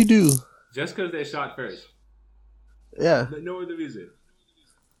 Then what do you do? Just because they shot first. Yeah. No other reason.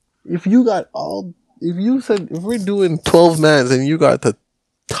 If we're doing 12 mans and you got the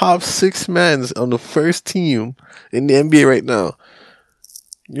top 6 mans on the first team in the NBA right now,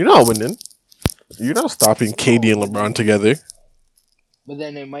 you're not winning. You're not stopping KD and LeBron together. But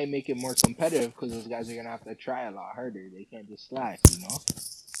then it might make it more competitive because those guys are gonna have to try a lot harder. They can't just slack, you know.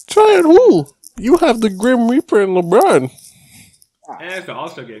 Try it who? You have the Grim Reaper and LeBron. And it's the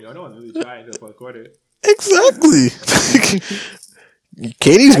All-Star game. No one's really trying to the fourth quarter. Exactly.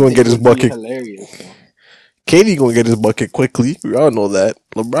 KD's going to get his bucket. KD going to get his bucket quickly. We all know that.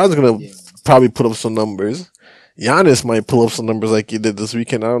 LeBron's going to probably put up some numbers. Giannis might pull up some numbers like he did this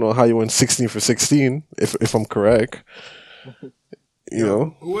weekend. I don't know how you went 16 for 16, if I'm correct. You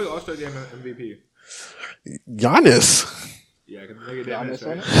know. Who was All-Star game MVP? Giannis. Yeah, because nigga did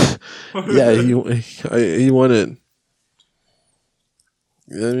Yeah, he won it.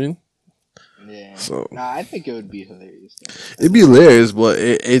 You know what I mean? Yeah. So, I think it would be hilarious. It'd be hilarious, but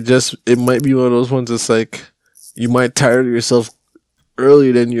it might be one of those ones that's like, you might tire yourself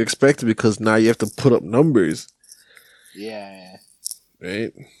earlier than you expected because now you have to put up numbers. Yeah.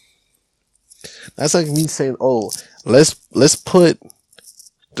 Right? That's like me saying, oh, let's put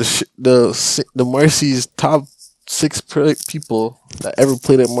the Marcy's top 6 people that ever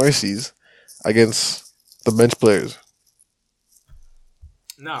played at Marcy's against the bench players.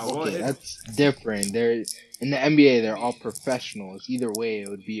 No, that's different. They're in the NBA. They're all professionals. Either way, it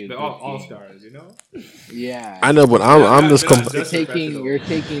would be they're all stars. You know. Yeah. I know, but I'm just you're taking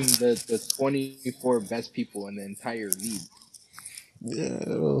the 24 best people in the entire league. Yeah,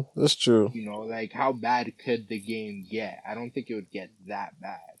 well, that's true. You know, like, how bad could the game get? I don't think it would get that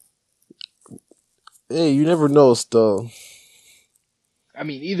bad. Hey, you never know, still. I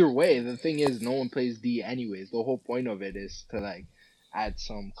mean, either way, the thing is, no one plays D anyways. The whole point of it is to, like, add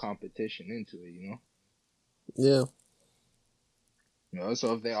some competition into it, you know? Yeah. You know,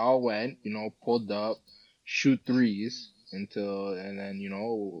 so if they all went, you know, pulled up, shoot threes and then, you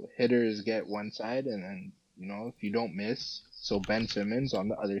know, hitters get one side, and then, you know, if you don't miss, so Ben Simmons on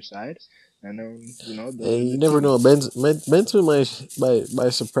the other side, and then, you know... You never know. Ben Simmons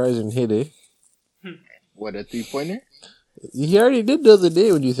might surprise and hit it. What, a 3-pointer? He already did the other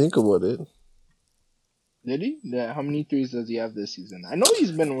day when you think about it. Did he? Yeah, how many threes does he have this season? I know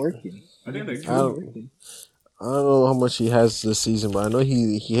he's been working. I think I don't know how much he has this season, but I know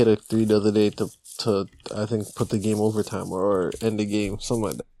he hit a 3 the other day to I think put the game overtime or end the game, something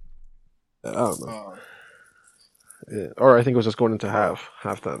like that. I don't know. Yeah, or I think it was just going into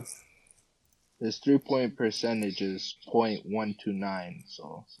halftime. His 3-point percentage is .129,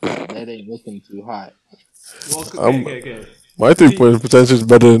 so that ain't looking too hot. Well, okay. My 3-point percentage is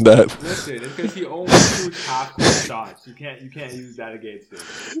better than that. Listen, it's because he only shoots half-court shots. You can't use that against him.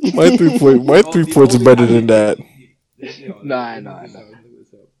 My 3 points are better than that. Nah.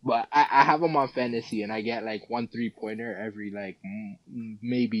 But I have him on fantasy, and I get like 1 3-pointer every like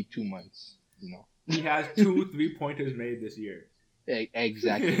maybe 2 months. You know, he has 2 3-pointers made this year.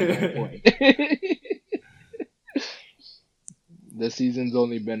 Exactly my point. The season's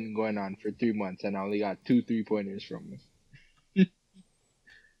only been going on for 3 months, and I only got 2 3-pointers from him.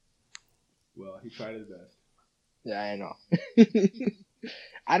 Well, he tried his best. Yeah, I know.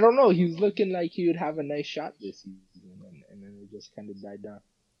 I don't know. He was looking like he would have a nice shot this season, and then it just kind of died down.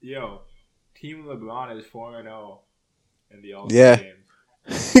 Yo, Team LeBron is 4-0 in the All-Star games.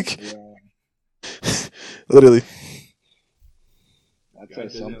 Yeah. Literally.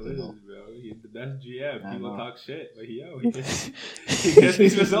 That's something, bro. He's the best GM. People talk shit, but he gets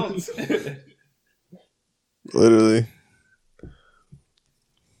these results. Literally.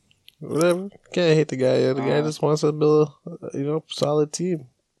 Whatever. Can't hate the guy. The guy just wants to build a solid team.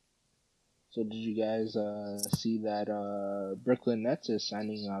 So did you guys see that Brooklyn Nets is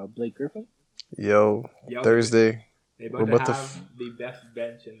signing Blake Griffin? Yo, Thursday. They about to have the best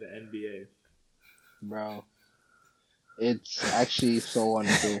bench in the NBA. Bro, it's actually so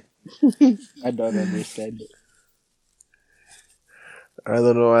unfair. I don't understand it. I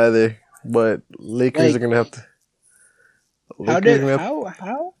don't know either, but Lakers are gonna have to.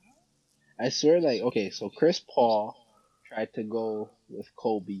 How? I swear, so Chris Paul tried to go with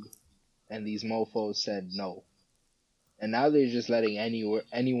Kobe, and these mofos said no, and now they're just letting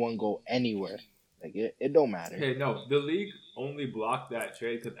anyone go anywhere. Like it don't matter. Okay, no, the league only blocked that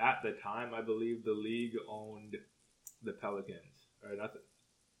trade because at the time, I believe the league owned the Pelicans, or not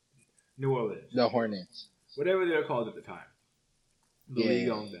New Orleans, the Hornets, whatever they were called at the time. The league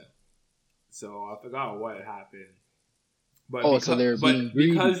owned them, so I forgot what happened. But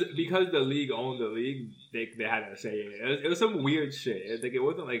because the league owned the league, they had to say it. It was some weird shit. It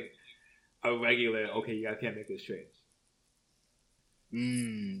wasn't like a regular. Okay, you guys can't make this trade.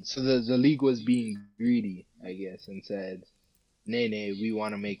 So the league was being greedy, I guess, and said, "Nay, we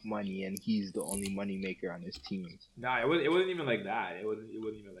want to make money, and he's the only money maker on his team." Nah, it wasn't even like that. It wasn't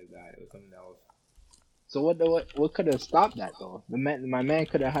even like that. It was something else. So what could have stopped that though? My man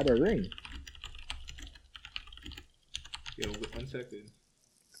could have had a ring. Yo, 1 second.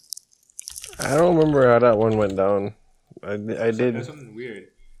 I don't remember how that one went down. I did. There's something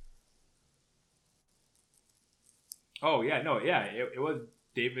weird. Oh yeah, no, yeah, it was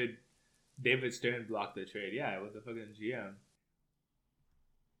David Stern blocked the trade. Yeah, it was the fucking GM.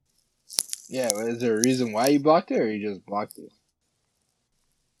 Yeah, but is there a reason why he blocked it, or he just blocked it?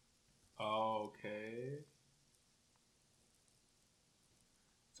 Okay.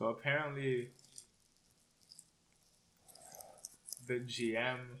 So apparently, the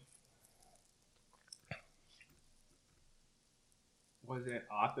GM wasn't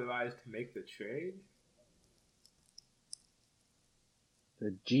authorized to make the trade.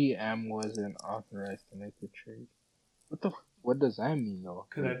 The GM wasn't authorized to make the trade. What does that mean though?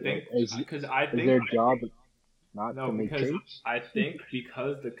 Because I think their job not to make trades? I think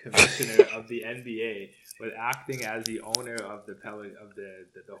because the commissioner of the NBA was acting as the owner of the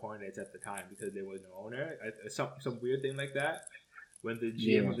Hornets at the time because there was no owner, some weird thing like that. When the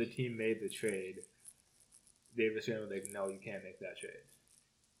GM of the team made the trade, David Stern was like, "No, you can't make that trade,"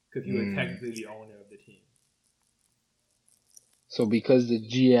 because he was technically the owner of the team. So because the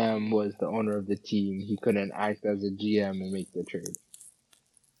GM was the owner of the team, he couldn't act as a GM and make the trade.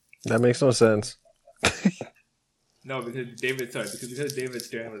 That makes no sense. No, because David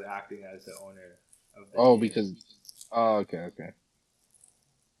Stern was acting as the owner of the team. Okay.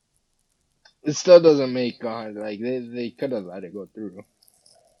 It still doesn't make they could have let it go through.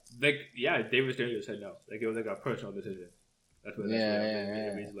 David Stern just said no. Like it was like a personal decision. That's what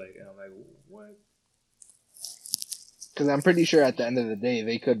everybody's like, and I'm like, what? Because I'm pretty sure at the end of the day,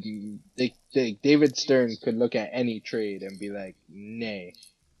 David Stern could look at any trade and be like, nay,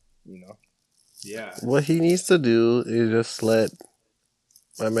 Yeah. What he needs to do is just let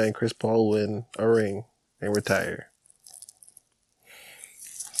my man Chris Paul win a ring and retire.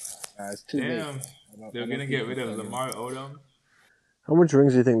 It's too late. They're going to get rid of Lamar Odom. How much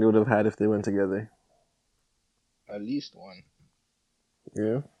rings do you think they would have had if they went together? At least one.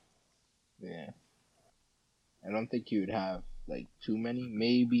 Yeah? Yeah. I don't think he would have, too many.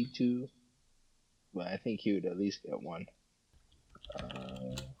 Maybe two. But I think he would at least get one.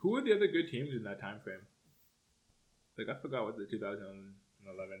 Who were the other good teams in that time frame? I forgot what the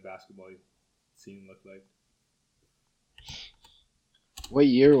 2011 basketball scene looked like. What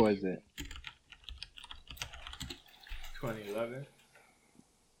year was it? 2011.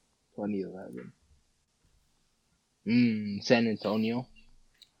 2011. San Antonio.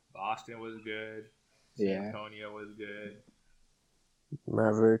 Boston was good. San Antonio was good.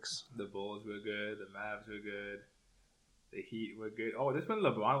 Mavericks. The Bulls were good. The Mavs were good. The Heat were good. Oh, this when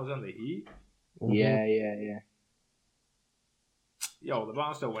LeBron was on the Heat? Mm-hmm. Yeah. Yo,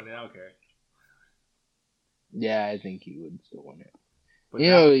 LeBron still winning. I don't care. Yeah, I think he would still win it. But he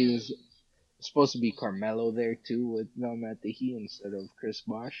was supposed to be Carmelo there too with them at the Heat instead of Chris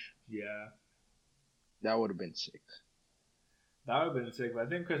Bosh. Yeah. That would have been sick. That would have been sick, but I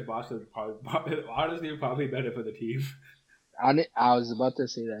think Chris Bosh was probably better for the team. I was about to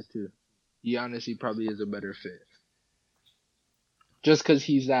say that too. He honestly probably is a better fit. Just because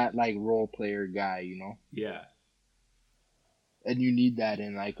he's that role player guy, Yeah. And you need that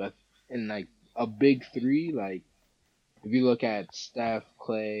in a big three. If you look at Steph,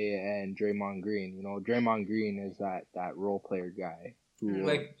 Clay, and Draymond Green, Draymond Green is that role player guy. who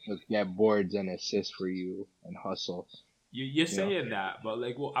will get boards and assist for you and hustle. You're saying that, but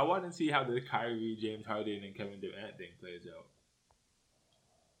like, well, I want to see how the Kyrie, James Harden, and Kevin Durant thing plays out.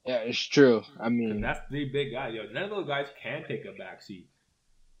 Yeah, it's true. I mean, that's 3 big guys. Yo, none of those guys can take a back seat.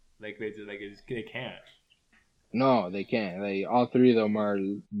 They can't. No, they can't. Like all 3 of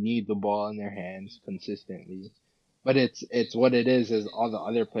them need the ball in their hands consistently. But it's what it is all the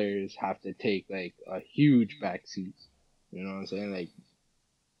other players have to take like a huge backseat. You know what I'm saying? Like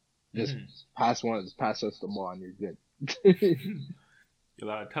just pass us the ball and you're good. You're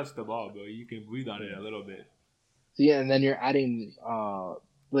allowed to touch the ball, bro. You can breathe on it a little bit. So yeah, and then you're adding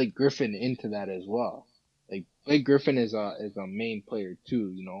Blake Griffin into that as well. Like Blake Griffin is a main player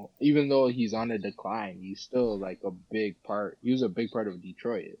too, you know. Even though he's on a decline, he's still like a big part. He was a big part of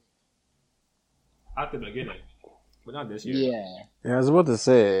Detroit. At the beginning, but not this year. Yeah, I was about to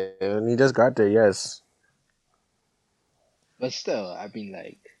say, and he just got there. Yes, but still, I mean,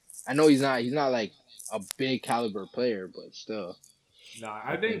 like, I know he's not like a big caliber player, but still. Nah,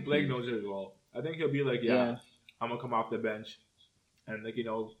 I think Blake knows it as well. I think he'll be like, I'm gonna come off the bench. And, like, you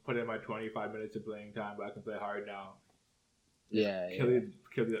know, put in my 25 minutes of playing time, but I can play hard now. Kill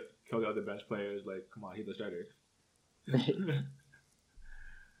the other bench players. Like, come on, he's the starter.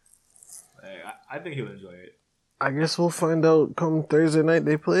 I think he'll enjoy it. I guess we'll find out come Thursday night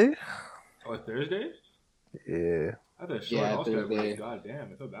they play. Oh, Thursday? Yeah. I thought short All-Star break. God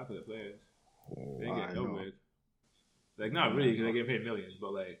damn, I feel bad for the players. They ain't getting no break. Like, not really, because they get paid millions,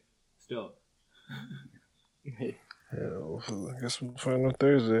 but, like, still. I guess we'll find out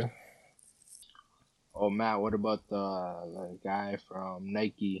Thursday. Oh, Matt, what about the guy from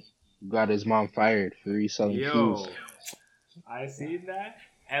Nike who got his mom fired for reselling shoes? I seen that.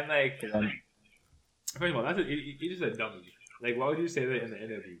 And, like, first of all, he's just a dummy. Like, why would you say that in the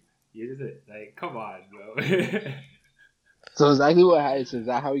interview? You just, like, come on, bro. So exactly what happened. Is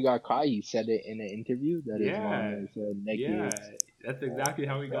that how he got caught? He said it in an interview that his mom said Nike. Yeah, that's exactly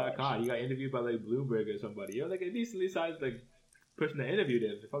how he got caught. He got interviewed by like Bloomberg or somebody. Yo, like a decently sized like person that interviewed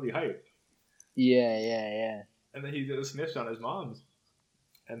him. It's probably hype. Yeah. And then he just snitched on his mom's.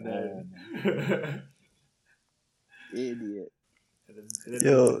 And then idiot. And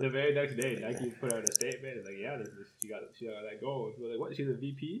then the very next day, Nike put out a statement. It's like, yeah, she got that goal. So like, what? She's a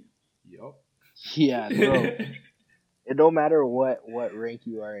VP? Yup. Yeah, bro. It don't matter what rank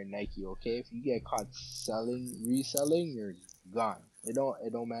you are in Nike, okay? If you get caught reselling, you're gone. It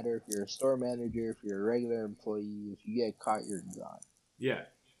don't matter if you're a store manager, if you're a regular employee. If you get caught, you're gone. Yeah,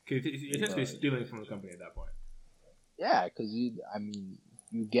 because you're essentially stealing from the company at that point. Yeah, because you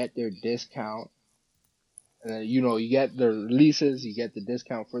get their discount, and then you get the releases, you get the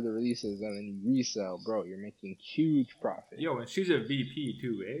discount for the releases, and then you resell, bro. You're making huge profit. Yo, and she's a VP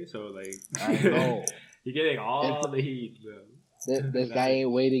too, eh? So like, I know. You're getting all the heat, bro. This guy ain't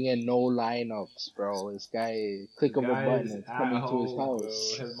waiting in no lineups, bro. This guy, click of a button, it's coming to his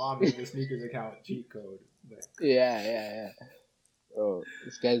house. Bro. His mom made the sneakers account cheat code. Like, yeah. Bro,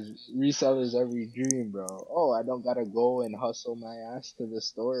 this guy's resellers every dream, bro. Oh, I don't gotta go and hustle my ass to the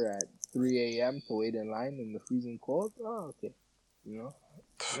store at 3 a.m. to wait in line in the freezing cold. Oh, okay. You know?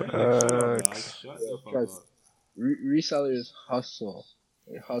 Shut the fuck up. Resellers hustle.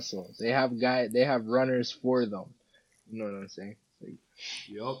 They hustle. They have runners for them. You know what I'm saying? Like,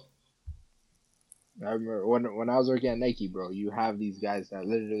 yup. I remember when I was working at Nike, bro, you have these guys that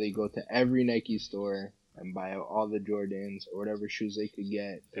literally go to every Nike store and buy all the Jordans or whatever shoes they could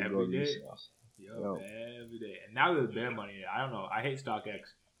get to every go day. resell. Yo, every day. And now there's bear money. I don't know. I hate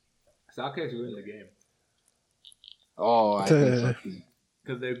StockX. StockX ruins the game. Oh, I think so too.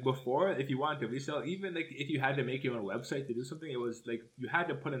 Because like before, if you wanted to resell, even like if you had to make your own website to do something, it was like you had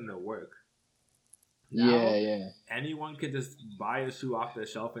to put in the work. Now, Yeah. Anyone could just buy a shoe off the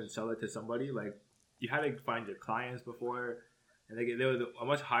shelf and sell it to somebody. Like you had to find your clients before, and there was a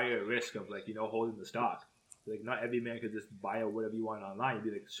much higher risk of like holding the stock. Like not every man could just buy whatever you want online. You'd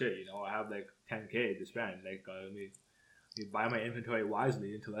be like, shit, I have like $10K to spend. Like let me buy my inventory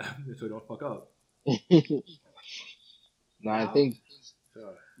wisely until I don't fuck up. I think.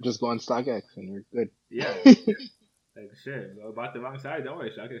 Just go on StockX and you're good. Yeah. Like, shit, bro, bought the wrong size. Don't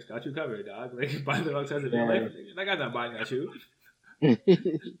worry, StockX got you covered, dog. Like, buy the wrong size of your life. That guy's not buying that shoe.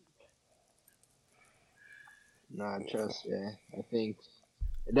 Nah, trust me. I think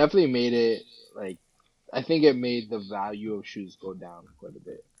it definitely made it, like, I think it made the value of shoes go down quite a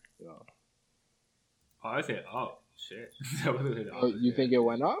bit. Oh, I say up. Shit. You think it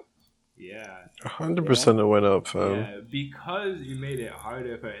went up? Yeah. 100% it went up, fam. Yeah, because you made it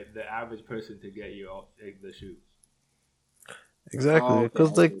harder for the average person to get you the shoe. Exactly.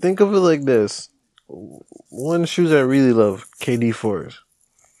 Because, think of it like this. One shoes I really love, KD4s.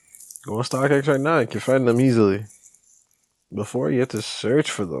 Go on StockX right now, you can find them easily. Before, you had to search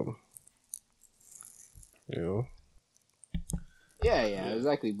for them. You know? Yeah,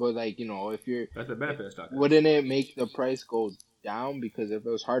 exactly. But like, if you're, That's the benefit of StockX. wouldn't it make the price go down? Because if it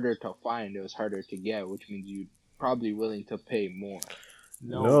was harder to find, it was harder to get, which means you'd probably willing to pay more.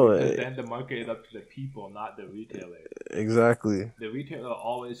 No, because then the market is up to the people, not the retailer. Exactly. The retailer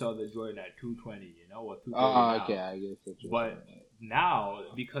always sell the Jordan at $220, or $230 now. Okay, I guess that's but now,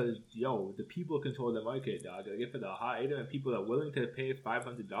 because the people control the market, dog. Like if it's a hot item and people are willing to pay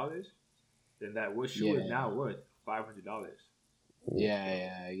 $500, then that shoe is now worth $500.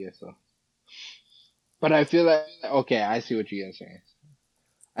 Yeah, I guess so. But I feel like I see what you guys are saying.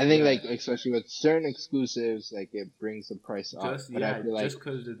 I think like especially with certain exclusives, like it brings the price up. But I feel like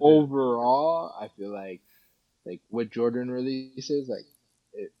overall, I feel like with Jordan releases, like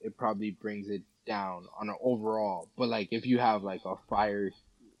it probably brings it down on an overall. But like if you have like a fire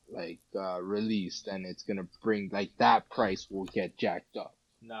release, then it's gonna bring like that price will get jacked up.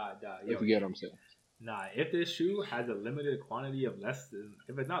 Nah, if you get what I'm saying. Nah, if this shoe has a limited quantity of less than,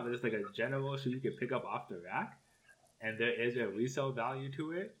 if it's not just like a general shoe you can pick up off the rack, and there is a resale value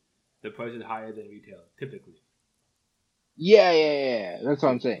to it, the price is higher than retail typically. Yeah. That's what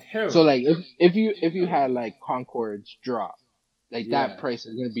I'm saying. So like if you had like Concords drop, like that price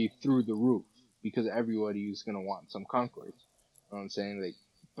is gonna be through the roof because everybody is gonna want some Concords. You know what I'm saying? Like,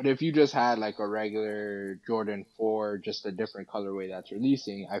 but if you just had like a regular Jordan 4, just a different colorway that's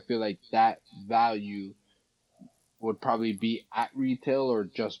releasing, I feel like that value would probably be at retail or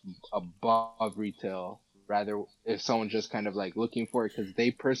just above retail. Rather, if someone's just kind of like looking for it because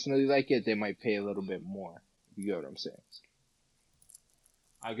they personally like it, they might pay a little bit more. You get what I'm saying?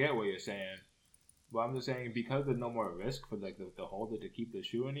 I get what you're saying, but I'm just saying because there's no more risk for like the holder to keep the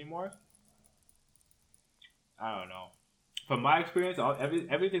shoe anymore. I don't know. From my experience,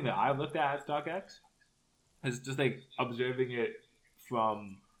 everything that I've looked at StockX is just like observing it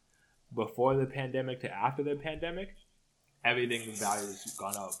from before the pandemic to after the pandemic. Everything value has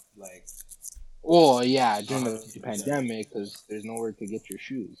gone up like. Oh yeah, during the pandemic because there's nowhere to get your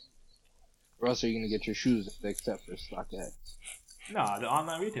shoes. Where else are you gonna get your shoes except for StockX? No, the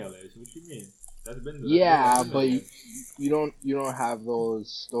online retailers. What do you mean? That's been but you don't have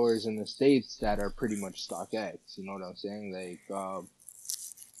those stores in the States that are pretty much StockX. You know what I'm saying? Like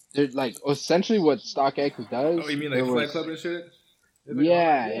they're like essentially what StockX does. Oh, you mean like Flight Club and shit?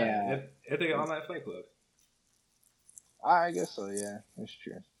 Yeah. It's like an online Flight Club. I guess so. Yeah, that's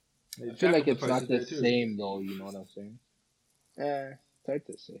true. I feel like it's not the same though. You know what I'm saying? It's hard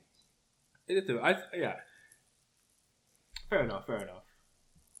to say. Yeah. Fair enough.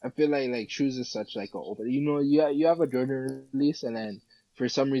 I feel like shoes is such like a open. You have a Jordan release, and then for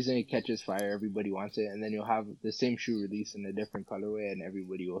some reason it catches fire. Everybody wants it, and then you'll have the same shoe release in a different colorway, and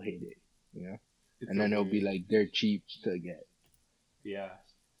everybody will hate it. And then it'll be like they're cheap to get. Yeah,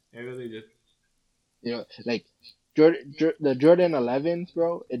 it really just. Like the Jordan 11s,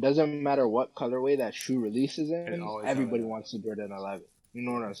 bro. It doesn't matter what colorway that shoe releases in. Everybody wants the Jordan 11. You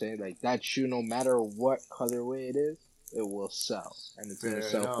know what I'm saying? Like that shoe, no matter what colorway it is, it will sell, and it's gonna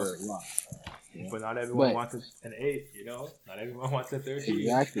sell for a lot. But not everyone wants an 8. Not everyone wants a 13.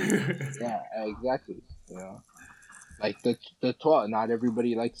 Exactly. Yeah, exactly. Like the 12. Not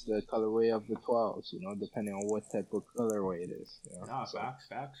everybody likes the colorway of the 12s. Depending on what type of colorway it is. Facts.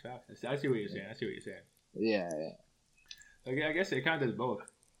 I see what you're saying. Yeah. Okay, I guess it kind of does both.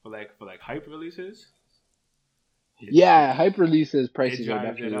 For like hype releases. Yeah, hype releases prices are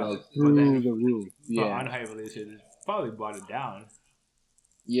definitely like through the roof. Yeah. On hype releases, probably brought it down.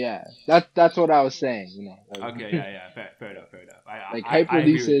 Yeah, that's what I was saying. Okay, yeah, fair enough. Hype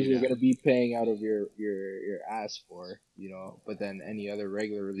releases you're gonna be paying out of your ass for, but then any other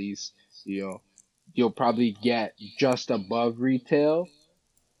regular release, you'll probably get just above retail,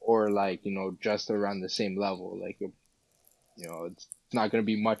 or like just around the same level. Like it's not gonna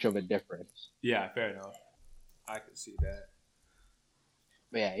be much of a difference. Yeah, fair enough. I can see that.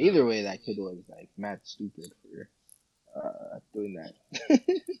 But yeah, either way, that kid was like mad stupid for doing that.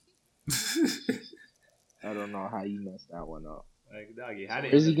 I don't know how you messed that one up. Like, doggy,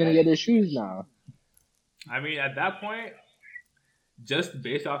 where's he gonna get his shoes now? I mean, at that point, just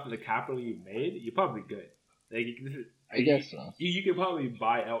based off of the capital you made, you're probably good. Like, I guess so. You could probably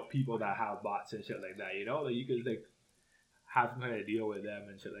buy out people that have bots and shit like that. Like you could like have some kind of deal with them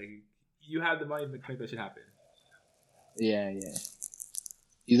and shit. Like, you have the money to make that shit happen. Yeah.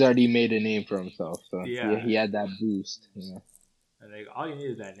 He's already made a name for himself, so he had that boost. And like all you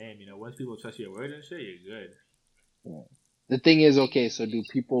need is that name. Once people trust your word and shit, you're good. Yeah. the thing is, okay, so do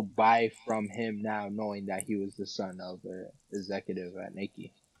people buy from him now knowing that he was the son of an executive at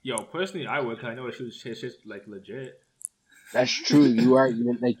Nike? Yo, personally, I would, 'cause I know it's just like legit. That's true.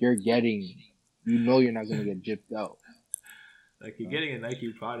 You're getting, you know, you're not gonna get gypped out. Like you're getting a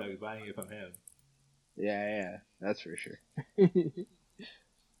Nike product, buying it from him. Yeah, that's for sure.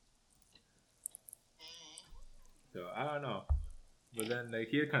 So I don't know, but then like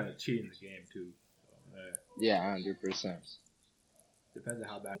he's kind of cheating the game too. So, yeah, 100%. Depends on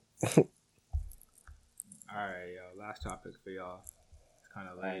how bad. All right, yo, last topic for y'all. It's kind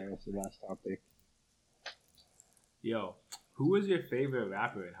of late. Alright, what's the last topic? Yo, who was your favorite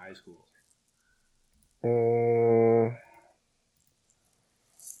rapper in high school?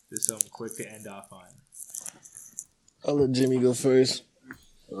 Just something quick to end off on. I'll let Jimmy go first.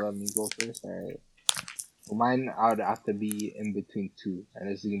 Let me go first. Alright. Well, mine, I would have to be in between two, and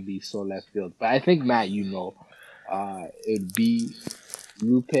it's gonna be so left field. But I think Matt, you know, it'd be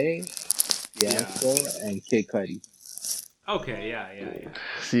Lupe, Fiasco, and Kid Cudi. Okay, yeah.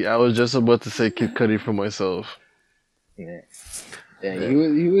 See, I was just about to say Kid Cudi for myself. Yeah, he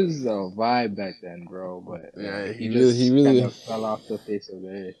was a vibe back then, bro. But he really kind of fell off the face of the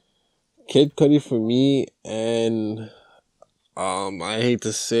earth. Kid Cudi for me, and I hate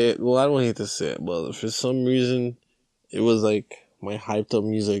to say it. Well, I don't hate to say it, but for some reason, it was like my hyped up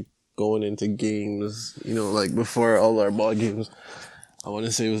music going into games. You know, like before all our ball games. I want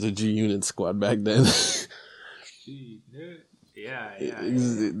to say it was the G Unit squad back then. Yeah.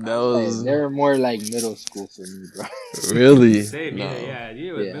 That was. They were more like middle school for me, bro. Really? Same, no.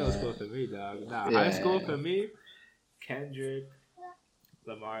 You was middle school for me, dog. Nah, high school for me, Kendrick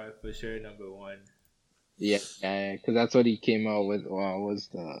Lamar for sure, number 1. Yeah, because that's what he came out with. What was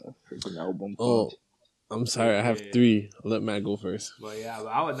the freaking album called? I'm sorry, I have 3. I'll let Matt go first. But I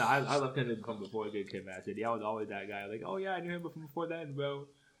love Kendrick from before Good Kid, Mad City. I was always that guy. Like, oh yeah, I knew him from before then, bro.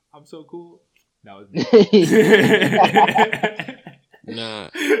 I'm so cool. That was me. Nah,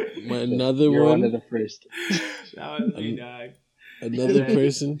 another You're one. One of the first. That was me, dog. Another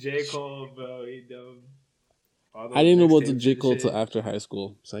person. J. Cole, bro, he dumb. I didn't know about the J. Cole till after high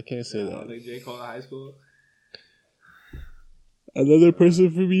school, so I can't say that. Like J. Cole in high school. Another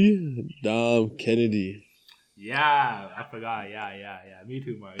person for me, Dom Kennedy. Yeah, I forgot. Yeah. Me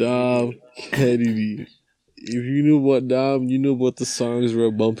too, Mark. Dom Kennedy. If you knew what Dom, you knew what the songs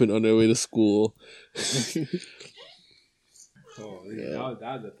were bumping on their way to school. That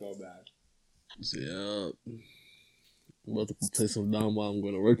was a throwback. So, yeah. I'm about to play some Dom while I'm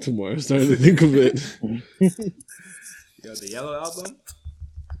going to work tomorrow. I'm starting to think of it. Yo, the Yellow album?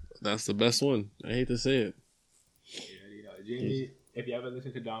 That's the best one. I hate to say it. Yeah, Jamie, if you ever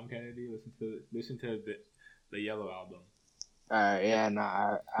listen to Dom Kennedy, listen to the Yellow album. I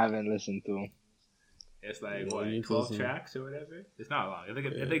haven't listened to him. It's like 12 tracks or whatever. It's not long.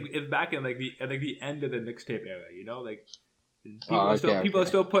 It's back in like the end of the mixtape era. You know, like people are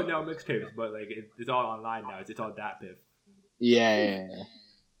still putting out mixtapes, but like it's all online now. It's all that piff. Yeah.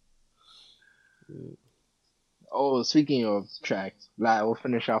 Oh, speaking of tracks, we'll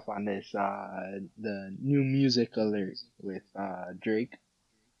finish off on this. The new music alert with Drake.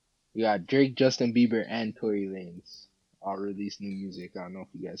 We got Drake, Justin Bieber, and Tory Lanez all release new music. I don't know if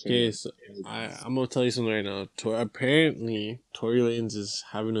you guys heard. Okay, so I'm gonna tell you something right now. Apparently, Tory Lanez is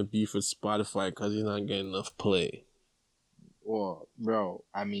having a beef with Spotify because he's not getting enough play. Well, bro,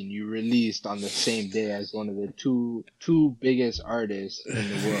 I mean, you released on the same day as one of the two biggest artists in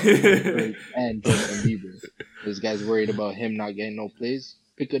the world, Drake and Justin Bieber. This guy's worried about him not getting no plays.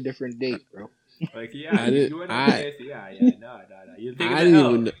 Pick a different date, bro. Like, I didn't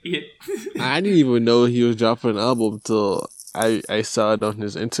even know he was dropping an album till I saw it on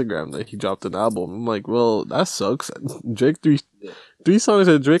his Instagram that he dropped an album. I'm like, well, that sucks. Drake three songs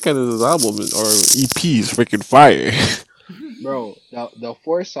that Drake had in his album or EPs freaking fire. Bro, the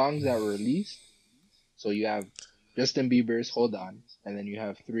 4 songs that were released, so you have Justin Bieber's Hold On, and then you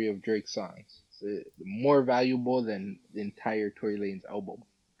have 3 of Drake's songs. More valuable than the entire Tory Lanez album.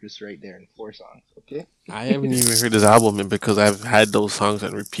 Just right there in 4 songs, okay? I haven't even heard his album because I've had those songs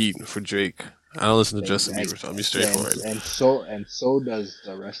on repeat for Drake. I don't listen to Justin Bieber, so I'll be straightforward. And so does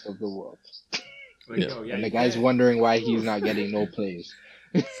the rest of the world. And the guy's can't. Wondering why he's not getting no plays.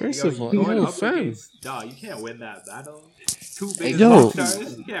 First of all, fam. Dog, you can't win that battle. 2 biggest rock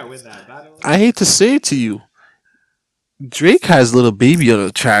stars, you can't win that battle. I hate to say it to you. Drake has Little Baby on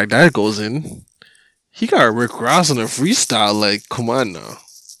the track. That goes in. He got Rick Ross on a freestyle. Like, come on now.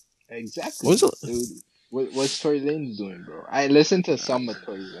 Exactly. Dude, what's Tory Lanez doing, bro? I listened to some of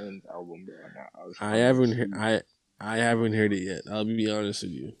Tory Lanez's album, bro. I haven't heard it yet. I'll be honest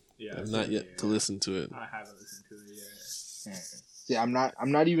with you. Yeah, I've not yet to listen to it. I haven't listened to it yet. See, I'm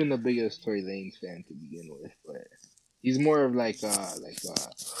not even the biggest Tory Lanez fan to begin with, but he's more of like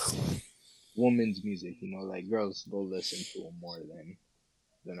woman's music, like girls go listen to him more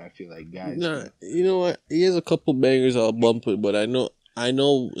than I feel like guys Nah, do. you know what? He has a couple bangers I'll bump it, but I know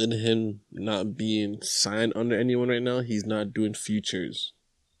in him not being signed under anyone right now, he's not doing features.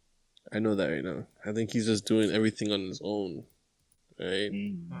 I know that right now. I think he's just doing everything on his own, right?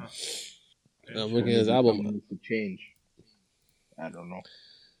 I'm looking at his album. To change. I don't know.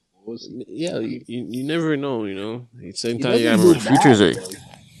 Yeah, you never know, Same He time you doesn't gotta do features bad, right.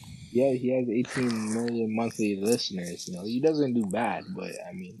 Yeah, he has 18 million monthly listeners. He doesn't do bad, but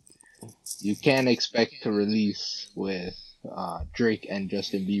I mean, you can't expect to release with Drake and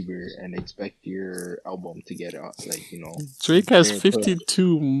Justin Bieber and expect your album to get out Drake has very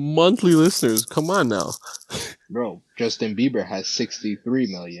 52 monthly listeners. Come on now. Bro, Justin Bieber has 63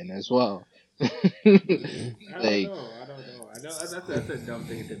 million as well. I don't know. I know that's a dumb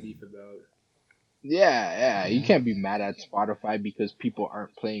thing to beef about. Yeah, you can't be mad at Spotify because people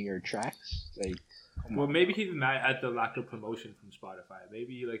aren't playing your tracks. Well, maybe he's mad at the lack of promotion from Spotify.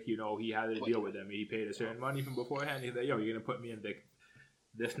 Maybe he had a deal with them. He paid a certain money from beforehand. He's like, "Yo, you're gonna put me in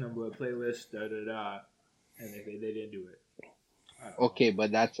this number of playlists, da da da," and they didn't do it. Okay,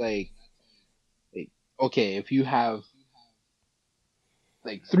 but that's okay, if you have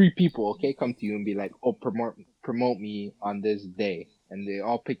three people, come to you and be like, "Oh, promote me on this day," and they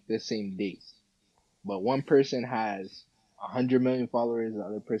all pick the same date, but one person has 100 million followers, the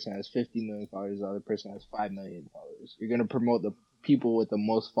other person has 50 million followers, the other person has 5 million followers. You're gonna promote the people with the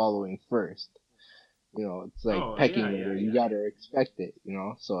most following first. It's like pecking order. You gotta expect it.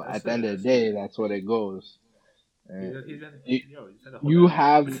 So at the end of the day, that's what it goes. You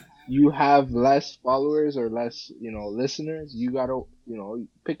have less followers or less listeners. You gotta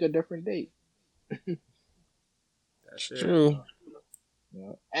pick a different date. That's true.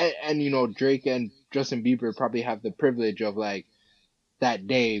 And Drake and Justin Bieber probably have the privilege of that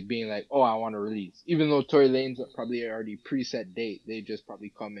day being like, oh, I want to release. Even though Tory Lanez probably already preset date, they just probably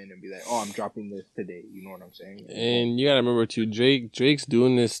come in and be like, oh, I'm dropping this today. You know what I'm saying? And you gotta remember too, Drake's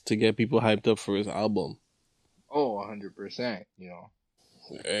doing this to get people hyped up for his album. Oh, 100%.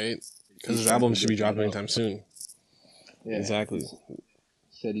 Right? Because his album should be dropping anytime soon. Yeah, exactly.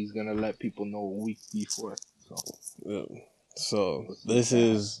 Said he's gonna let people know a week before. So this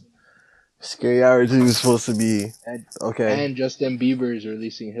is Scary Hour 2 is supposed to be okay. And Justin Bieber is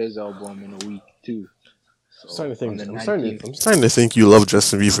releasing his album in a week too. So I'm starting to think you love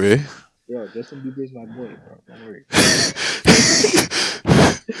Justin Bieber. Eh? Yeah, Justin Bieber is my boy, bro. Don't worry.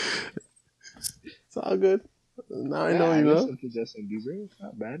 It's all good. Now I know I listen to Justin Bieber. It's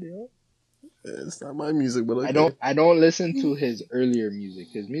not bad, yo. It's not my music, but okay. I don't listen to his earlier music.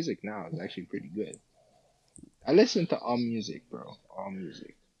 His music now is actually pretty good. I listen to all music, bro. All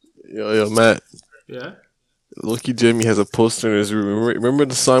music. Yo, Matt. Yeah? Loki Jimmy has a poster in his room. Remember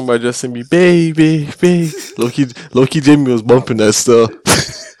the song by Justin Bieber? Baby. Loki Jimmy was bumping that stuff.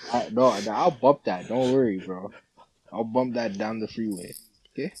 No, I'll bump that. Don't worry, bro. I'll bump that down the freeway.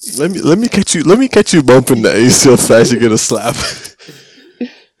 Okay? Let me catch you bumping that. You so fast you get a slap.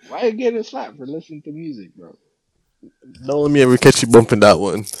 Why you getting slapped for listening to music, bro? Don't let me ever catch you bumping that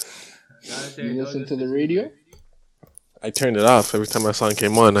one. You listen to the radio? I turned it off every time my song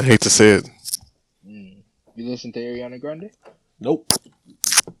came on. I hate to say it. You listen to Ariana Grande? Nope.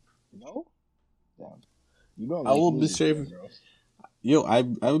 No? Damn. You don't. I will be straight. Yo, I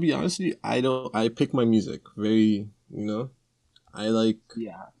will be honest with you. I pick my music very. I like.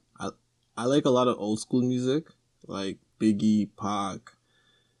 Yeah. I like a lot of old school music, like Biggie, Pac.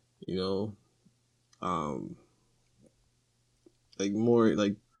 Like more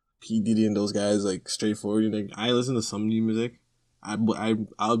like P Diddy and those guys, like straightforward. Like I listen to some new music.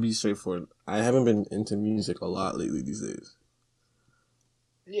 I'll be straightforward. I haven't been into music a lot lately these days.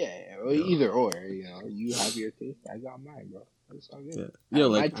 Yeah, well, either or. You have your taste. I got mine, bro. It's all good. Yeah.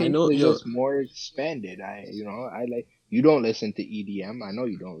 My taste is just more expanded. I like. You don't listen to EDM. I know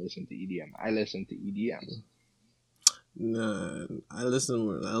you don't listen to EDM. I listen to EDM. Nah, I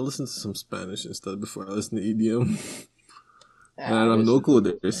listen to some Spanish and stuff before I listen to EDM. And I have no clue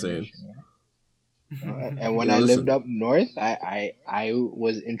what they're saying. And when I lived up north, I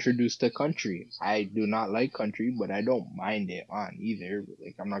was introduced to country. I do not like country, but I don't mind it on either.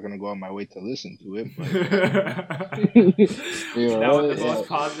 Like I'm not gonna go on my way to listen to it. But, that was the most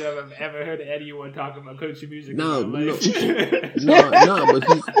positive I've ever heard anyone talk about country music. No,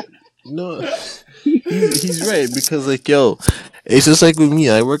 he's right because it's just like with me.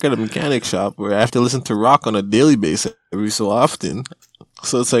 I work at a mechanic shop where I have to listen to rock on a daily basis every so often.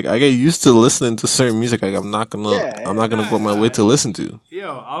 So it's like I get used to listening to certain music. Like I'm not gonna go my way to listen to.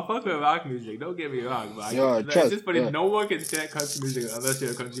 Yo, I'll fuck with rock music. Don't get me wrong, but it's just funny. No one can stand country music unless you're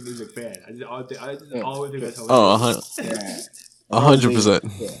a country music fan. I just always think that's hilarious. 100%.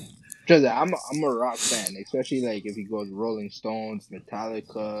 Trust me, I'm a rock fan, especially like if he goes Rolling Stones,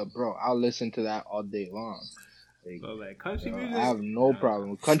 Metallica, bro. I'll listen to that all day long. Like country music, I have no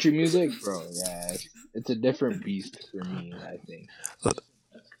problem with country music, bro. Yeah, it's a different beast for me. I think.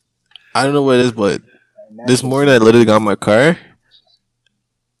 I don't know what it is, but this morning I literally got in my car.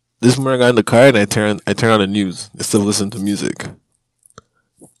 This morning I got in the car and I turn on the news instead of listening to music.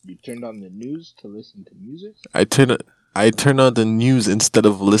 You turned on the news to listen to music? I turned on the news instead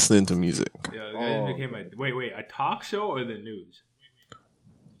of listening to music. Yeah, became wait, a talk show or the news?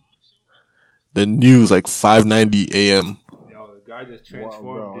 The news, like 5:90 a.m. Yo, the guy just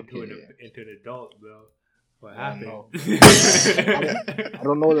transformed into an adult, bro. What happened? I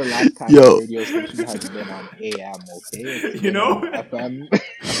don't know the last time the radio station has been on AM, okay? You know? FM.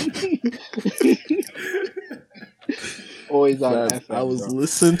 Always on FM. I was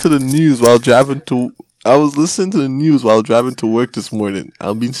listening to the news while driving to work this morning.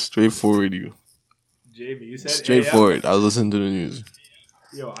 I'm being straightforward with you. Jamie, you said straightforward. AM? I was listening to the news.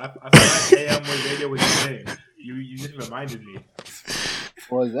 Yo, I feel like AM was radio was the same. You just reminded me.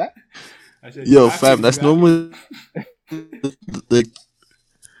 What was that? I said, yo, fam, that's normally like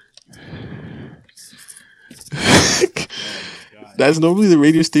that's normally the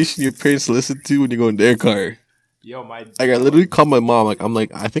radio station your parents listen to when you go in their car. Yo, I literally called my mom.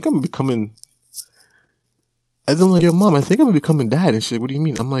 I think I'm becoming. I'm like, yo, mom, I think I'm becoming dad. And she's like, what do you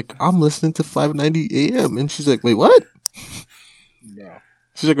mean? I'm like, I'm listening to 5:90 a.m. And she's like, wait, what? Yeah.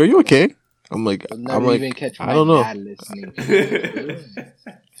 She's like, are you okay? I'm like, I don't know.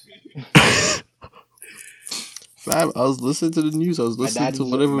 Fam, I was listening to the news. I was listening to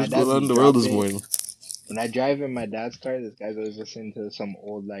whatever was going on in the world this morning. When I drive in my dad's car, this guy's always listening to some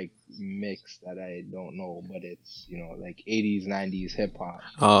old like mix that I don't know, but it's like 80s, 90s hip hop.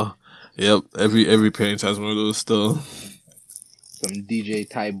 Yep. Every parent has one of those still. Some DJ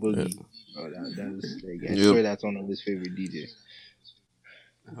Ty Boogie. Yep. I swear that's one of his favorite DJs.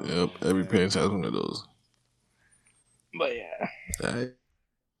 Yep. Every parent has one of those. But yeah.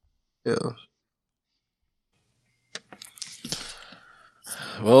 Yeah.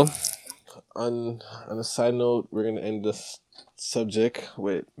 Well, on a side note, we're gonna end this subject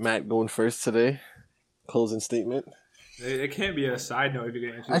with Matt going first today. Closing statement. It can't be a side note if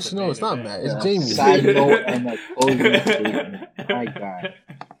you're gonna answer. Actually, no, it's not Matt. It's Jamie. Side note and a closing statement. My God.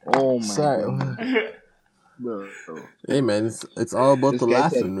 Oh my God. Bro. Hey man, it's all about the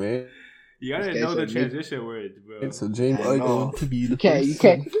laughing, man. You gotta know the transition words, bro. So James are going to be the you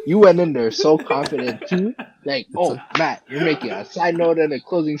can't. You went in there so confident too. Like, Matt, you're making a side note and a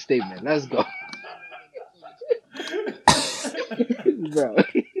closing statement. Let's go. Bro.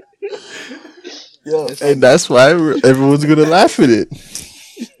 Yo, and that's why everyone's gonna laugh at it.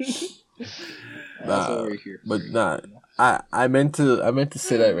 I meant to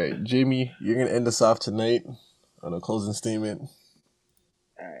say that right. Jamie, you're gonna end us off tonight on a closing statement.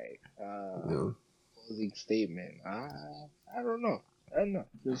 Alright. Closing statement. I don't know.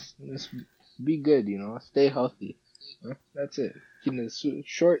 Just be good, Stay healthy. That's it. Keep it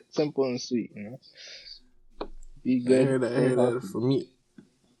short, simple, and sweet. Be good. I heard that. For me.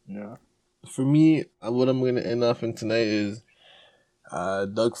 Yeah. For me, what I'm gonna end off in tonight is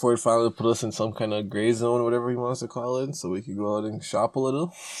Doug Ford finally put us in some kind of gray zone, whatever he wants to call it, so we could go out and shop a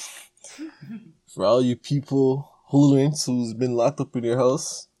little. For all you people, hooligans who's been locked up in your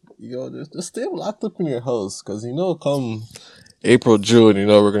house, just stay locked up in your house, because come April, June,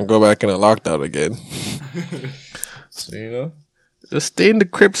 we're gonna go back in a lockdown again. So just stay in the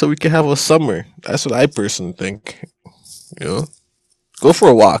crib so we can have a summer. That's what I personally think. Go for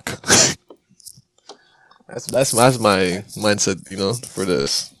a walk. That's my mindset, for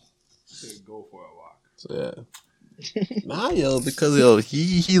this. Go for a walk. So yeah. Because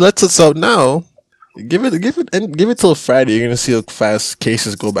he lets us out now. Give it till Friday. You're gonna see how fast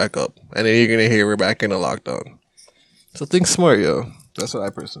cases go back up, and then you're gonna hear we're back in a lockdown. So think smart, yo. That's what I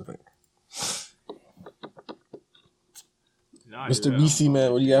personally think. Mr. BC,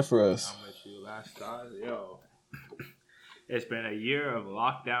 man, what do you got for us? I'm with you. Last thought, yo. It's been a year of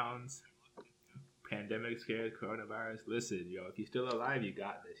lockdowns, pandemic scares, coronavirus. Listen, yo, if you're still alive, you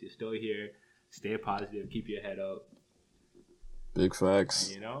got this. You're still here. Stay positive. Keep your head up. Big facts.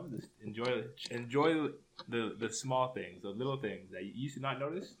 Just enjoy the small things, the little things that you used to not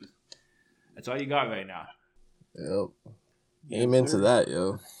notice. That's all you got right now. Yep. Amen to that,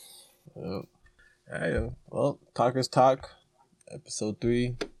 yo. Yep. All right, yo. Well, talkers talk. Episode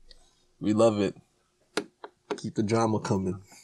 3. We love it. Keep the drama coming.